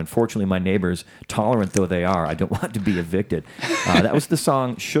band going. Unfortunately, my neighbors, tolerant though they are, I don't want to be evicted. That was the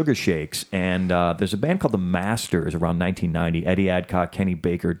song "Sugar Shakes," and there's a band called the Masters around 1990. Eddie Adcock, Kenny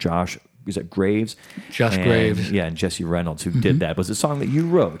Baker, Josh. Was it Graves? Graves. Yeah, and Jesse Reynolds, who did that. Was a song that you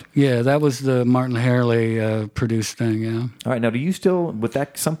wrote. Yeah, that was the Martin Harley produced thing, yeah. All right, now do you still, with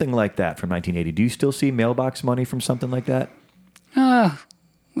that something like that from 1980, do you still see mailbox money from something like that? I'm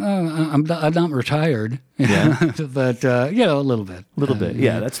not retired, yeah, but a little bit. A little bit,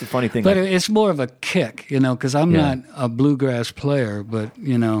 yeah. That's the funny thing. But it's more of a kick, because I'm not a bluegrass player, but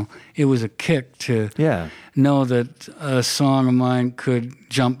it was a kick to know that a song of mine could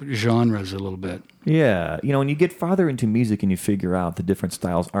jump genres a little bit. Yeah, when you get farther into music and you figure out the different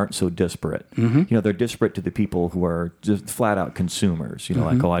styles aren't so disparate. Mm-hmm. They're disparate to the people who are just flat out consumers.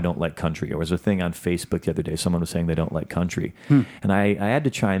 Like, I don't like country. There was a thing on Facebook the other day. Someone was saying they don't like country, and I had to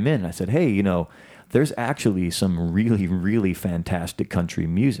chime in. I said, hey, there's actually some really, really fantastic country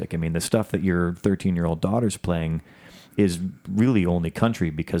music. I mean, the stuff that your 13-year-old daughter's playing is really only country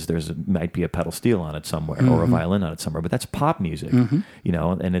because might be a pedal steel on it somewhere or a violin on it somewhere, but that's pop music.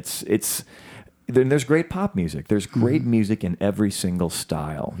 And it's. Then there's great pop music. There's great music in every single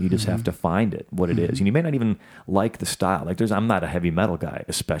style. You just have to find it, what it is. And you may not even like the style. Like I'm not a heavy metal guy,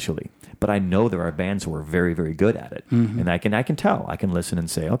 especially, but I know there are bands who are very, very good at it. And I can tell. I can listen and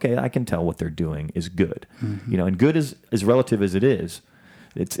say, okay, I can tell what they're doing is good. And good is as relative as it is.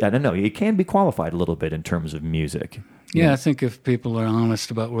 I don't know. It can be qualified a little bit in terms of music. Yeah, I think if people are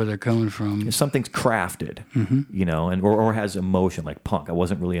honest about where they're coming from. If something's crafted, and or has emotion, like punk. I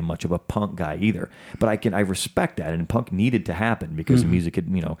wasn't really much of a punk guy either, but I respect that, and punk needed to happen because music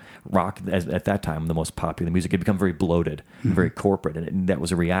had, rock at that time, the most popular music had become very bloated, and very corporate, and that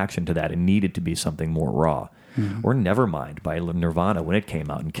was a reaction to that. It needed to be something more raw. Or Nevermind by Nirvana when it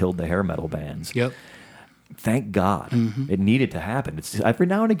came out and killed the hair metal bands. Yep. Thank God. It needed to happen. It's every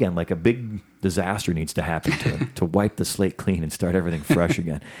now and again, like a big disaster needs to happen to wipe the slate clean and start everything fresh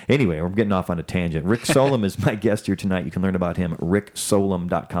again. Anyway, we're getting off on a tangent. Rick Solem is my guest here tonight. You can learn about him at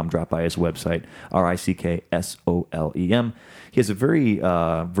ricksolem.com. Drop by his website, RickSolem. He has a very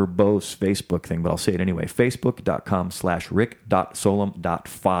verbose Facebook thing, but I'll say it anyway.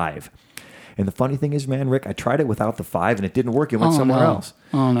 Facebook.com/rick.solem.5. And the funny thing is, man, Rick, I tried it without the 5 and it didn't work. It went somewhere else.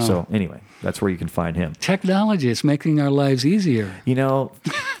 Oh, no. So anyway, that's where you can find him. Technology is making our lives easier.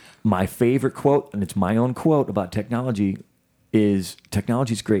 My favorite quote, and it's my own quote about technology, is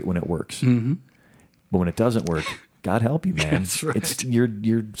technology's great when it works. But when it doesn't work, God help you, man. That's right.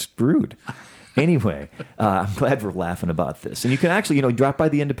 You're screwed. Anyway, I'm glad we're laughing about this. And you can actually, drop by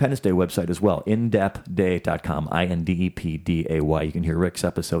the Independence Day website as well, indepday.com, INDEPDAY. You can hear Rick's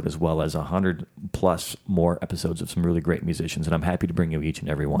episode as well as 100 plus more episodes of some really great musicians, and I'm happy to bring you each and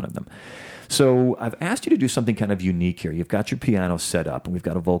every one of them. So I've asked you to do something kind of unique here. You've got your piano set up, and we've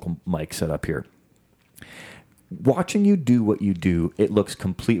got a vocal mic set up here. Watching you do what you do, it looks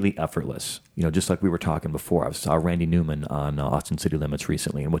completely effortless. Just like we were talking before. I saw Randy Newman on Austin City Limits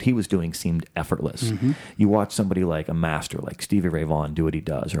recently, and what he was doing seemed effortless. Mm-hmm. You watch somebody like a master, like Stevie Ray Vaughan, do what he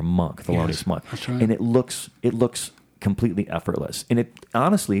does, or Monk, Thelonious Monk, that's right. and it looks completely effortless. And it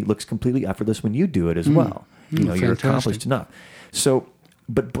honestly looks completely effortless when you do it as well. You're fantastic. accomplished enough. So,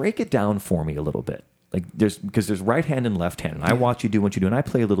 but break it down for me a little bit. Like because there's right hand and left hand, and I watch you do what you do, and I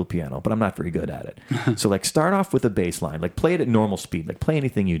play a little piano, but I'm not very good at it. So like start off with a bass line, like play it at normal speed, like play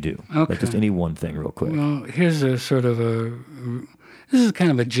anything you do, okay. like just any one thing real quick. Well, here's a sort of this is kind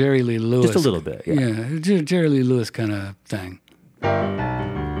of a Jerry Lee Lewis. Just a little bit, yeah. Yeah, Jerry Lee Lewis kind of thing.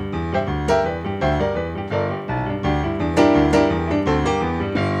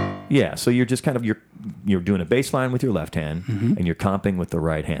 Yeah, so you're just kind of you're doing a bass line with your left hand, and you're comping with the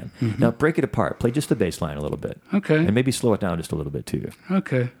right hand. Now break it apart. Play just the bass line a little bit. Okay. And maybe slow it down just a little bit too.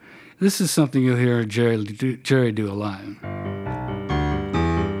 Okay. This is something you'll hear Jerry do a lot.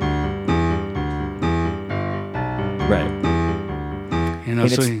 Right.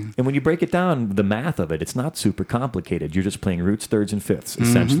 And when you break it down, the math of it, it's not super complicated. You're just playing roots, thirds, and fifths,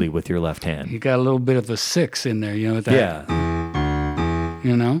 essentially, with your left hand. You got a little bit of a six in there, with that. Yeah.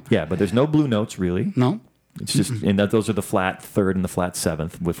 Yeah, but there's no blue notes, really. No. It's just, and those are the flat third and the flat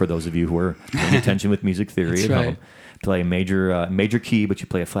seventh, for those of you who are paying attention with music theory at home. Play a major key, but you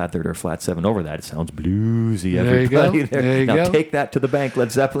play a flat third or a flat seven over that. It sounds bluesy, everybody. There you go. Take that to the bank,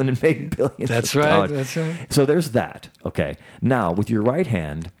 Led Zeppelin, and make billions. That's right. That's right. So there's that. Okay. Now, with your right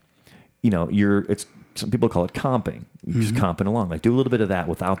hand, it's some people call it comping. You're just comping along. Like do a little bit of that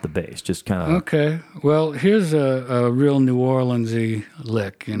without the bass. Just kind of. Okay. Well, here's a real New Orleans-y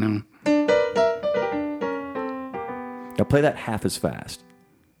lick, Now play that half as fast.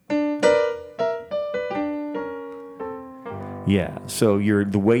 Yeah, so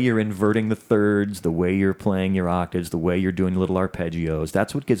the way you're inverting the thirds, the way you're playing your octaves, the way you're doing little arpeggios,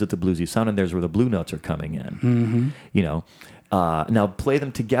 that's what gives it the bluesy sound, and there's where the blue notes are coming in. Now play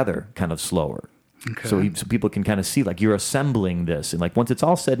them together kind of slower. Okay. So people can kind of see, like, you're assembling this, and like once it's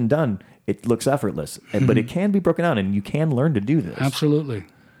all said and done, it looks effortless. But it can be broken down, and you can learn to do this. Absolutely.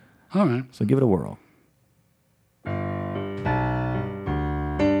 All right. So give it a whirl.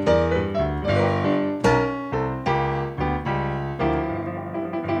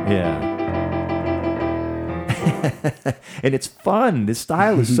 Yeah. And it's fun. This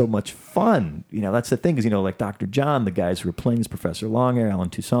style is so much fun. That's the thing is, like Dr. John, the guys who were playing, Professor Longhair, Alan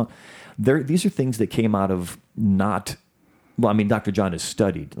Toussaint, these are things that came out of Dr. John is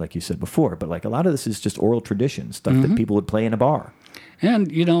studied, like you said before, but like a lot of this is just oral tradition, stuff that people would play in a bar.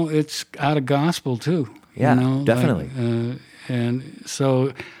 And, it's out of gospel too. Yeah, definitely. And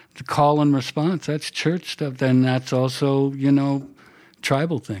so the call and response, that's church stuff. Then that's also,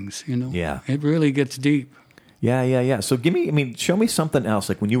 tribal things, Yeah. It really gets deep. Yeah. So show me something else.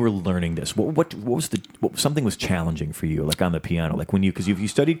 Like when you were learning this, what was something was challenging for you, like on the piano, like because you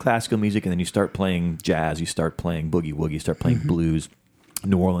studied classical music and then you start playing jazz, you start playing boogie woogie, you start playing blues,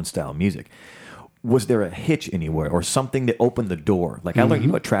 New Orleans style music. Was there a hitch anywhere or something that opened the door? Like I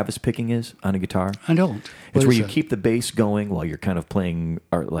learned, what Travis picking is on a guitar? I don't. It's where you keep the bass going while you're kind of playing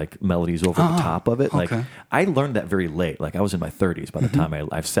like melodies over the top of it. Like I learned that very late. Like I was in my 30s by the time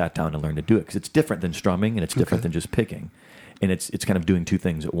I've sat down and learned to do it, because it's different than strumming and it's different than just picking, and it's kind of doing two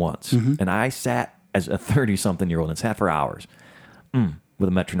things at once. And I sat as a 30-something-year-old and sat for hours with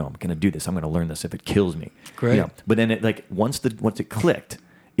a metronome. I'm going to do this. I'm going to learn this if it kills me. Great. But then it like once it clicked.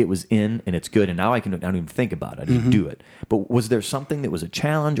 It was in and it's good, and now I don't even think about it. I just do it. But was there something that was a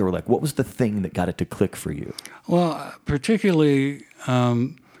challenge, or like what was the thing that got it to click for you? Well, particularly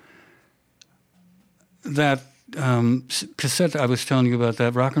that cassette I was telling you about,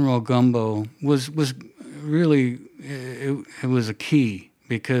 that Rock and Roll Gumbo, was really it was a key,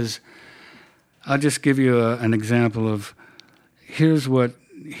 because I'll just give you an example of here's what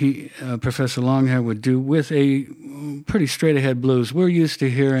Professor Longhair would do with a pretty straight-ahead blues. We're used to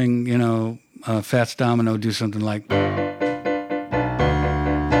hearing, Fats Domino do something like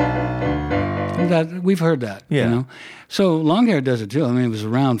that. We've heard that, So Longhair does it too. It was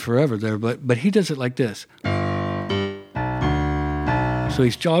around forever there, but he does it like this. So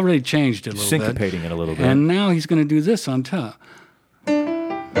he's already changed it a little bit. Syncopating it a little bit. And now he's going to do this on top.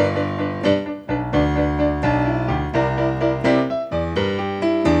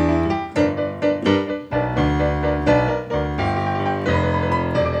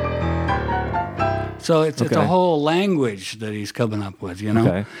 So it's Okay. a whole language that he's coming up with, you know.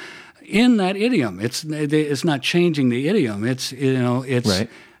 Okay. In that idiom, it's not changing the idiom. It's Right.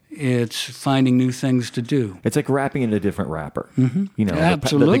 it's finding new things to do. It's like rapping in a different wrapper. Mm-hmm. You know,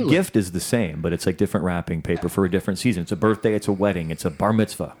 Absolutely. The gift is the same, but it's like different wrapping paper for a different season. It's a birthday, it's a wedding, it's a bar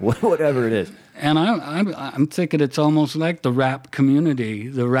mitzvah, whatever it is. And I'm thinking it's almost like the rap community,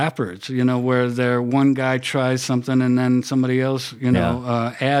 the rappers, you know, where one guy tries something and then somebody else, you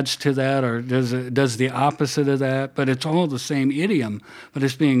know, adds to that or does the opposite of that. But it's all the same idiom, but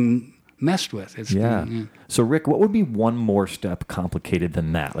it's being messed with. So, Rick, what would be one more step complicated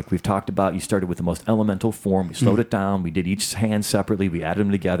than that? Like we've talked about, you started with the most elemental form. We slowed it down. We did each hand separately. We added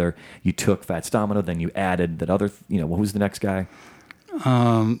them together. You took Fats Domino, then you added that other, what was the next guy?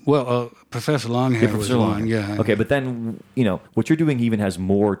 Professor Longhair was one, yeah. Okay, but then, what you're doing even has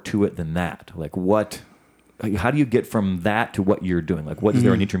more to it than that. Like how do you get from that to what you're doing? Like, is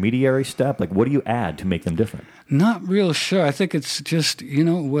there an intermediary step? Like, what do you add to make them different? Not real sure. I think it's just,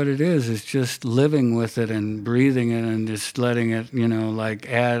 what it is just living with it and breathing it and just letting it, like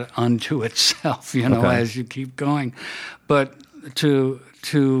add unto itself, as you keep going. But to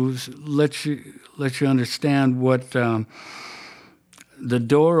let you understand what the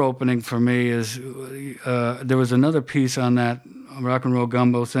door opening for me is, there was another piece on that Rock and Roll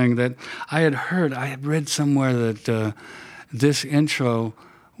Gumbo thing that I had read somewhere that this intro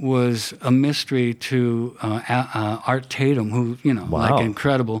was a mystery to Art Tatum, who, Wow. like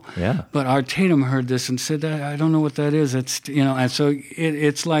incredible. Yeah. But Art Tatum heard this and said, I don't know what that is. It's, and so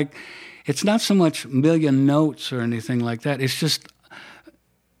it's like, it's not so much million notes or anything like that. It's just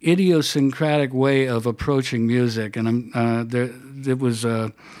idiosyncratic way of approaching music. And there was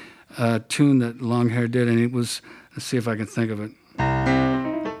a tune that Longhair did, and it was, let's see if I can think of it.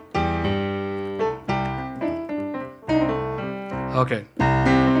 Okay.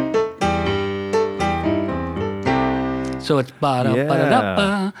 So it's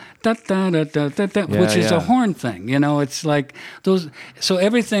ba-da-ba-da-da-ba, da-da-da-da-da-da, which is a horn thing. It's like those. So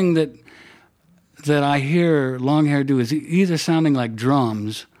everything that I hear Longhair do is either sounding like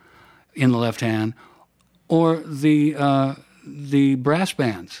drums in the left hand or the brass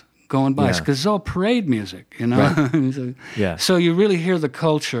bands going by, because it's all parade music, Right. So you really hear the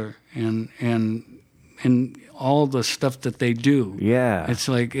culture and all the stuff that they do. Yeah. It's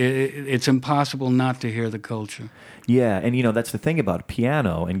like it's impossible not to hear the culture. Yeah, and that's the thing about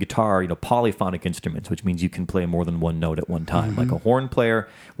piano and guitar, polyphonic instruments, which means you can play more than one note at one time. Like a horn player,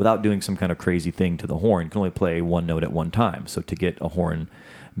 without doing some kind of crazy thing to the horn, can only play one note at one time. So to get a horn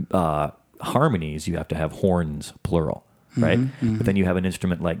harmonies, you have to have horns, plural, right? But then you have an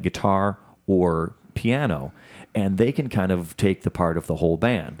instrument like guitar or piano, and they can kind of take the part of the whole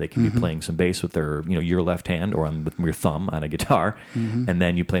band. They can be playing some bass with their, your left hand or with your thumb on a guitar, and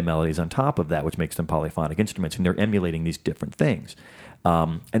then you play melodies on top of that, which makes them polyphonic instruments, and they're emulating these different things.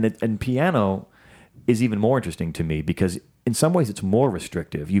 And piano is even more interesting to me because in some ways it's more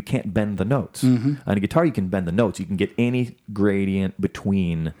restrictive. You can't bend the notes. On a guitar, you can bend the notes. You can get any gradient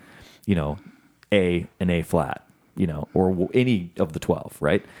between, A and A flat, or any of the 12,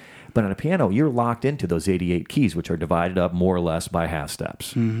 right? But on a piano, you're locked into those 88 keys, which are divided up more or less by half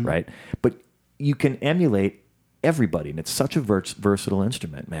steps, right? But you can emulate everybody, and it's such a versatile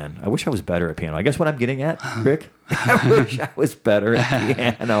instrument, man. I wish I was better at piano. I guess what I'm getting at, Rick, I wish I was better at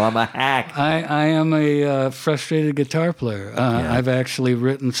piano. I'm a hack. I am a frustrated guitar player. I've actually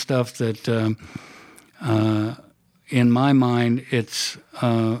written stuff that, in my mind, it's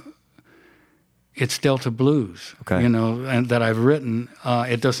Delta blues, okay. And that I've written.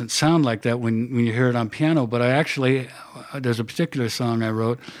 It doesn't sound like that when you hear it on piano, but I actually, there's a particular song I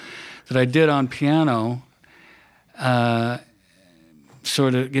wrote that I did on piano. It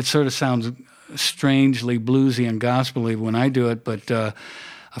sort of sounds strangely bluesy and gospel-y when I do it, but a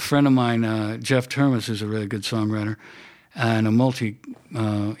friend of mine, Jeff Termes, who's a really good songwriter and a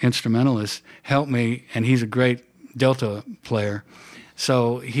multi-instrumentalist, helped me, and he's a great Delta player.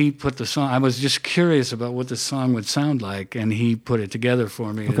 So he put the song. I was just curious about what the song would sound like, and he put it together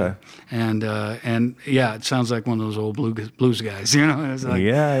for me. Okay. And yeah, it sounds like one of those old blues guys, It's like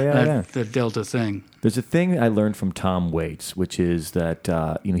the Delta thing. There's a thing I learned from Tom Waits, which is that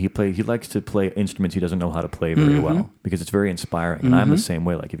he likes to play instruments he doesn't know how to play very well because it's very inspiring. And I'm the same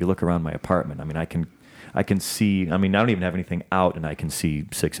way. Like if you look around my apartment, I can see, I don't even have anything out, and I can see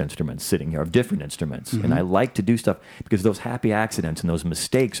 6 instruments sitting here of different instruments. And I like to do stuff because those happy accidents and those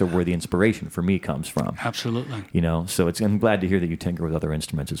mistakes are where the inspiration for me comes from. Absolutely. So I'm glad to hear that you tinker with other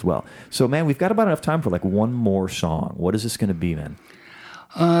instruments as well. So, man, we've got about enough time for like one more song. What is this going to be, man?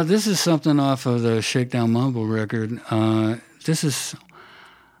 This is something off of the Shakedown Mambo record.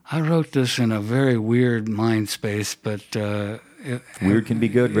 I wrote this in a very weird mind space, but Weird can be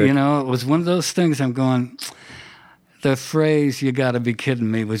good, Rick. you know, it was one of those things. I'm going. The phrase "you got to be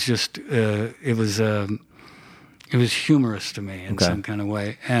kidding me" was just it was humorous to me in some kind of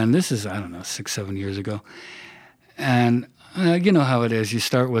way. And this is, I don't know, 6-7 years ago, and. You know how it is. You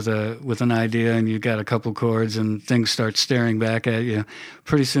start with an idea, and you've got a couple chords, and things start staring back at you.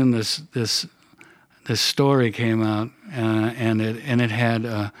 Pretty soon, this story came out, and it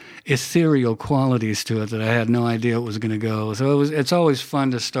had ethereal qualities to it that I had no idea it was going to go. So it's always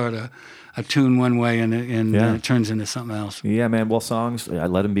fun to start a tune one way, and it turns into something else. Yeah, man. Well, songs, I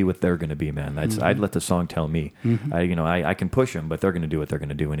let them be what they're going to be, man. I'd let the song tell me. I can push them, but they're going to do what they're going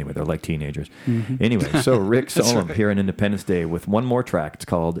to do anyway. They're like teenagers. Anyway, so Rick Solem here on Independence Day with one more track. It's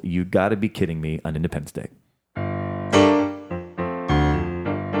called "You Gotta Be Kidding Me" on Independence Day.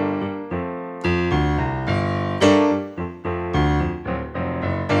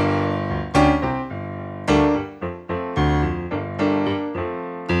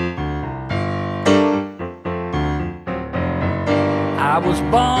 I was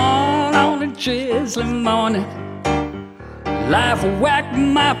born on a drizzly morning. Life whacked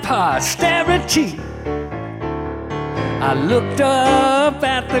my posterity. I looked up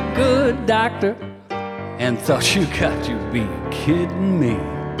at the good doctor and thought, you got to be kidding me.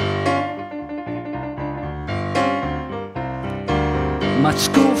 My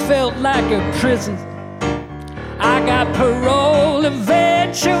school felt like a prison. I got parole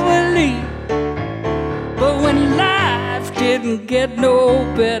eventually. But when life didn't get no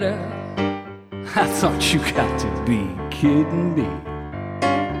better, I thought, you got to be kidding me.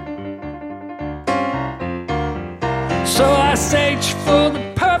 So I searched for the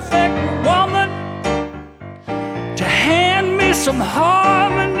perfect woman to hand me some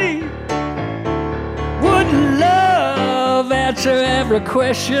harmony. Would love answer every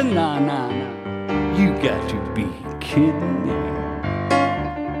question? Nah, nah, nah. You got to be kidding me.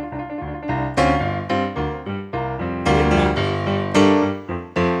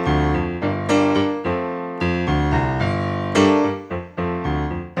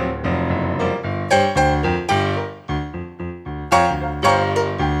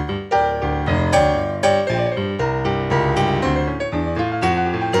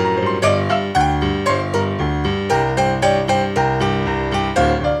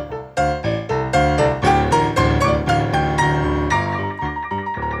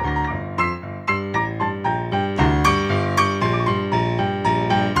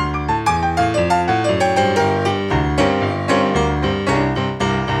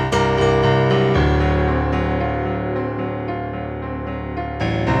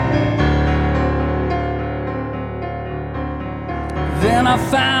 Then I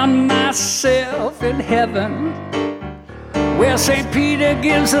found myself in heaven, where St. Peter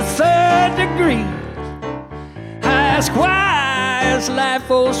gives a third degree. I asked, why is life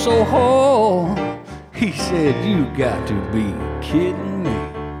oh so whole? He said, you got to be kidding me.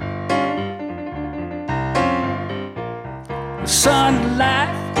 The sun of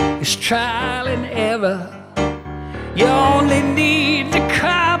life is trial and error. You only need to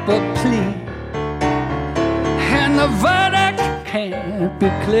cop a plea, and the verdict can't be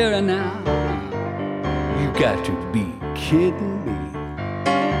clearer now. You got to be kidding me.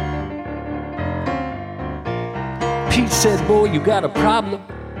 Pete said, boy, you got a problem.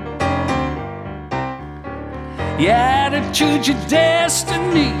 Your attitude, your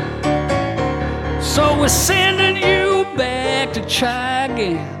destiny. So we're sending you back to try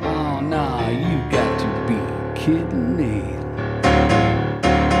again. Oh, no, you got to be kidding me.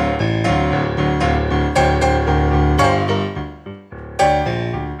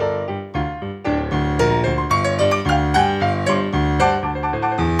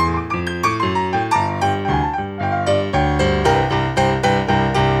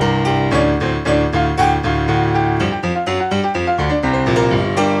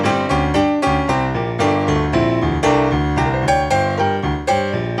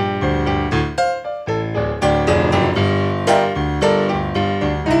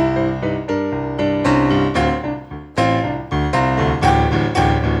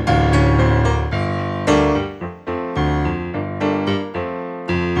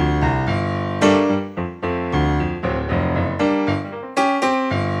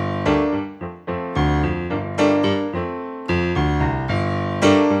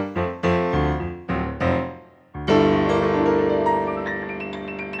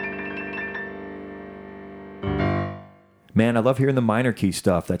 Man, I love hearing the minor key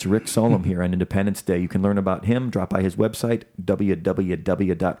stuff. That's Rick Solem here on Independence Day. You can learn about him. Drop by his website,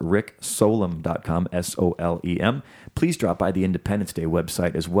 www.ricksolem.com, SOLEM. Please drop by the Independence Day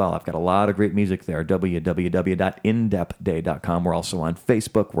website as well. I've got a lot of great music there, www.indepday.com. We're also on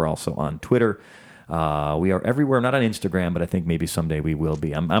Facebook. We're also on Twitter. We are everywhere. I'm not on Instagram, but I think maybe someday we will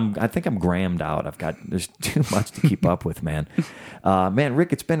be. I think I'm grammed out. There's too much to keep up with, man. Man,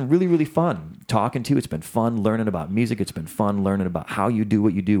 Rick, it's been really, really fun talking to you. It's been fun learning about music. It's been fun learning about how you do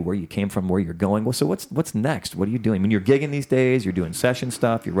what you do, where you came from, where you're going. Well, so what's next? What are you doing? I mean, you're gigging these days. You're doing session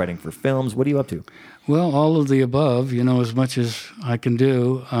stuff. You're writing for films. What are you up to? Well, all of the above, as much as I can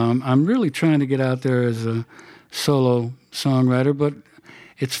do. I'm really trying to get out there as a solo songwriter, but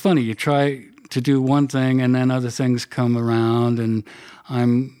it's funny. You try to do one thing and then other things come around, and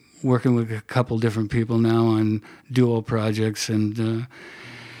I'm working with a couple different people now on duo projects, and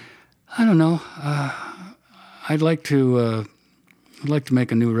I don't know. I'd like to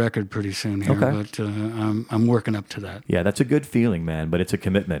make a new record pretty soon here, but I'm working up to that. Yeah, that's a good feeling, man. But it's a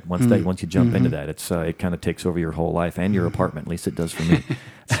commitment. Once you jump into that, it kind of takes over your whole life and your apartment. At least it does for me.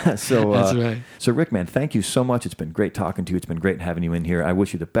 So that's right. So Rick, man, thank you so much. It's been great talking to you. It's been great having you in here. I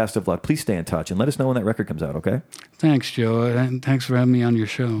wish you the best of luck. Please stay in touch and let us know when that record comes out. Okay? Thanks, Joe, and thanks for having me on your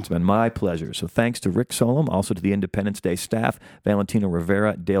show. It's been my pleasure. So thanks to Rick Solem, also to the Independence Day staff, Valentino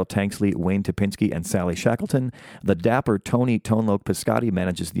Rivera, Dale Tanksley, Wayne Topinski, and Sally Shackleton. The dapper Tony Tonelok Piscotti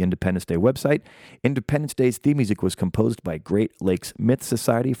manages the Independence Day website. Independence Day's theme music was composed by Great Lakes Myth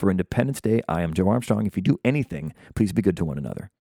Society. For Independence Day, I am Joe Armstrong. If you do anything, please be good to one another.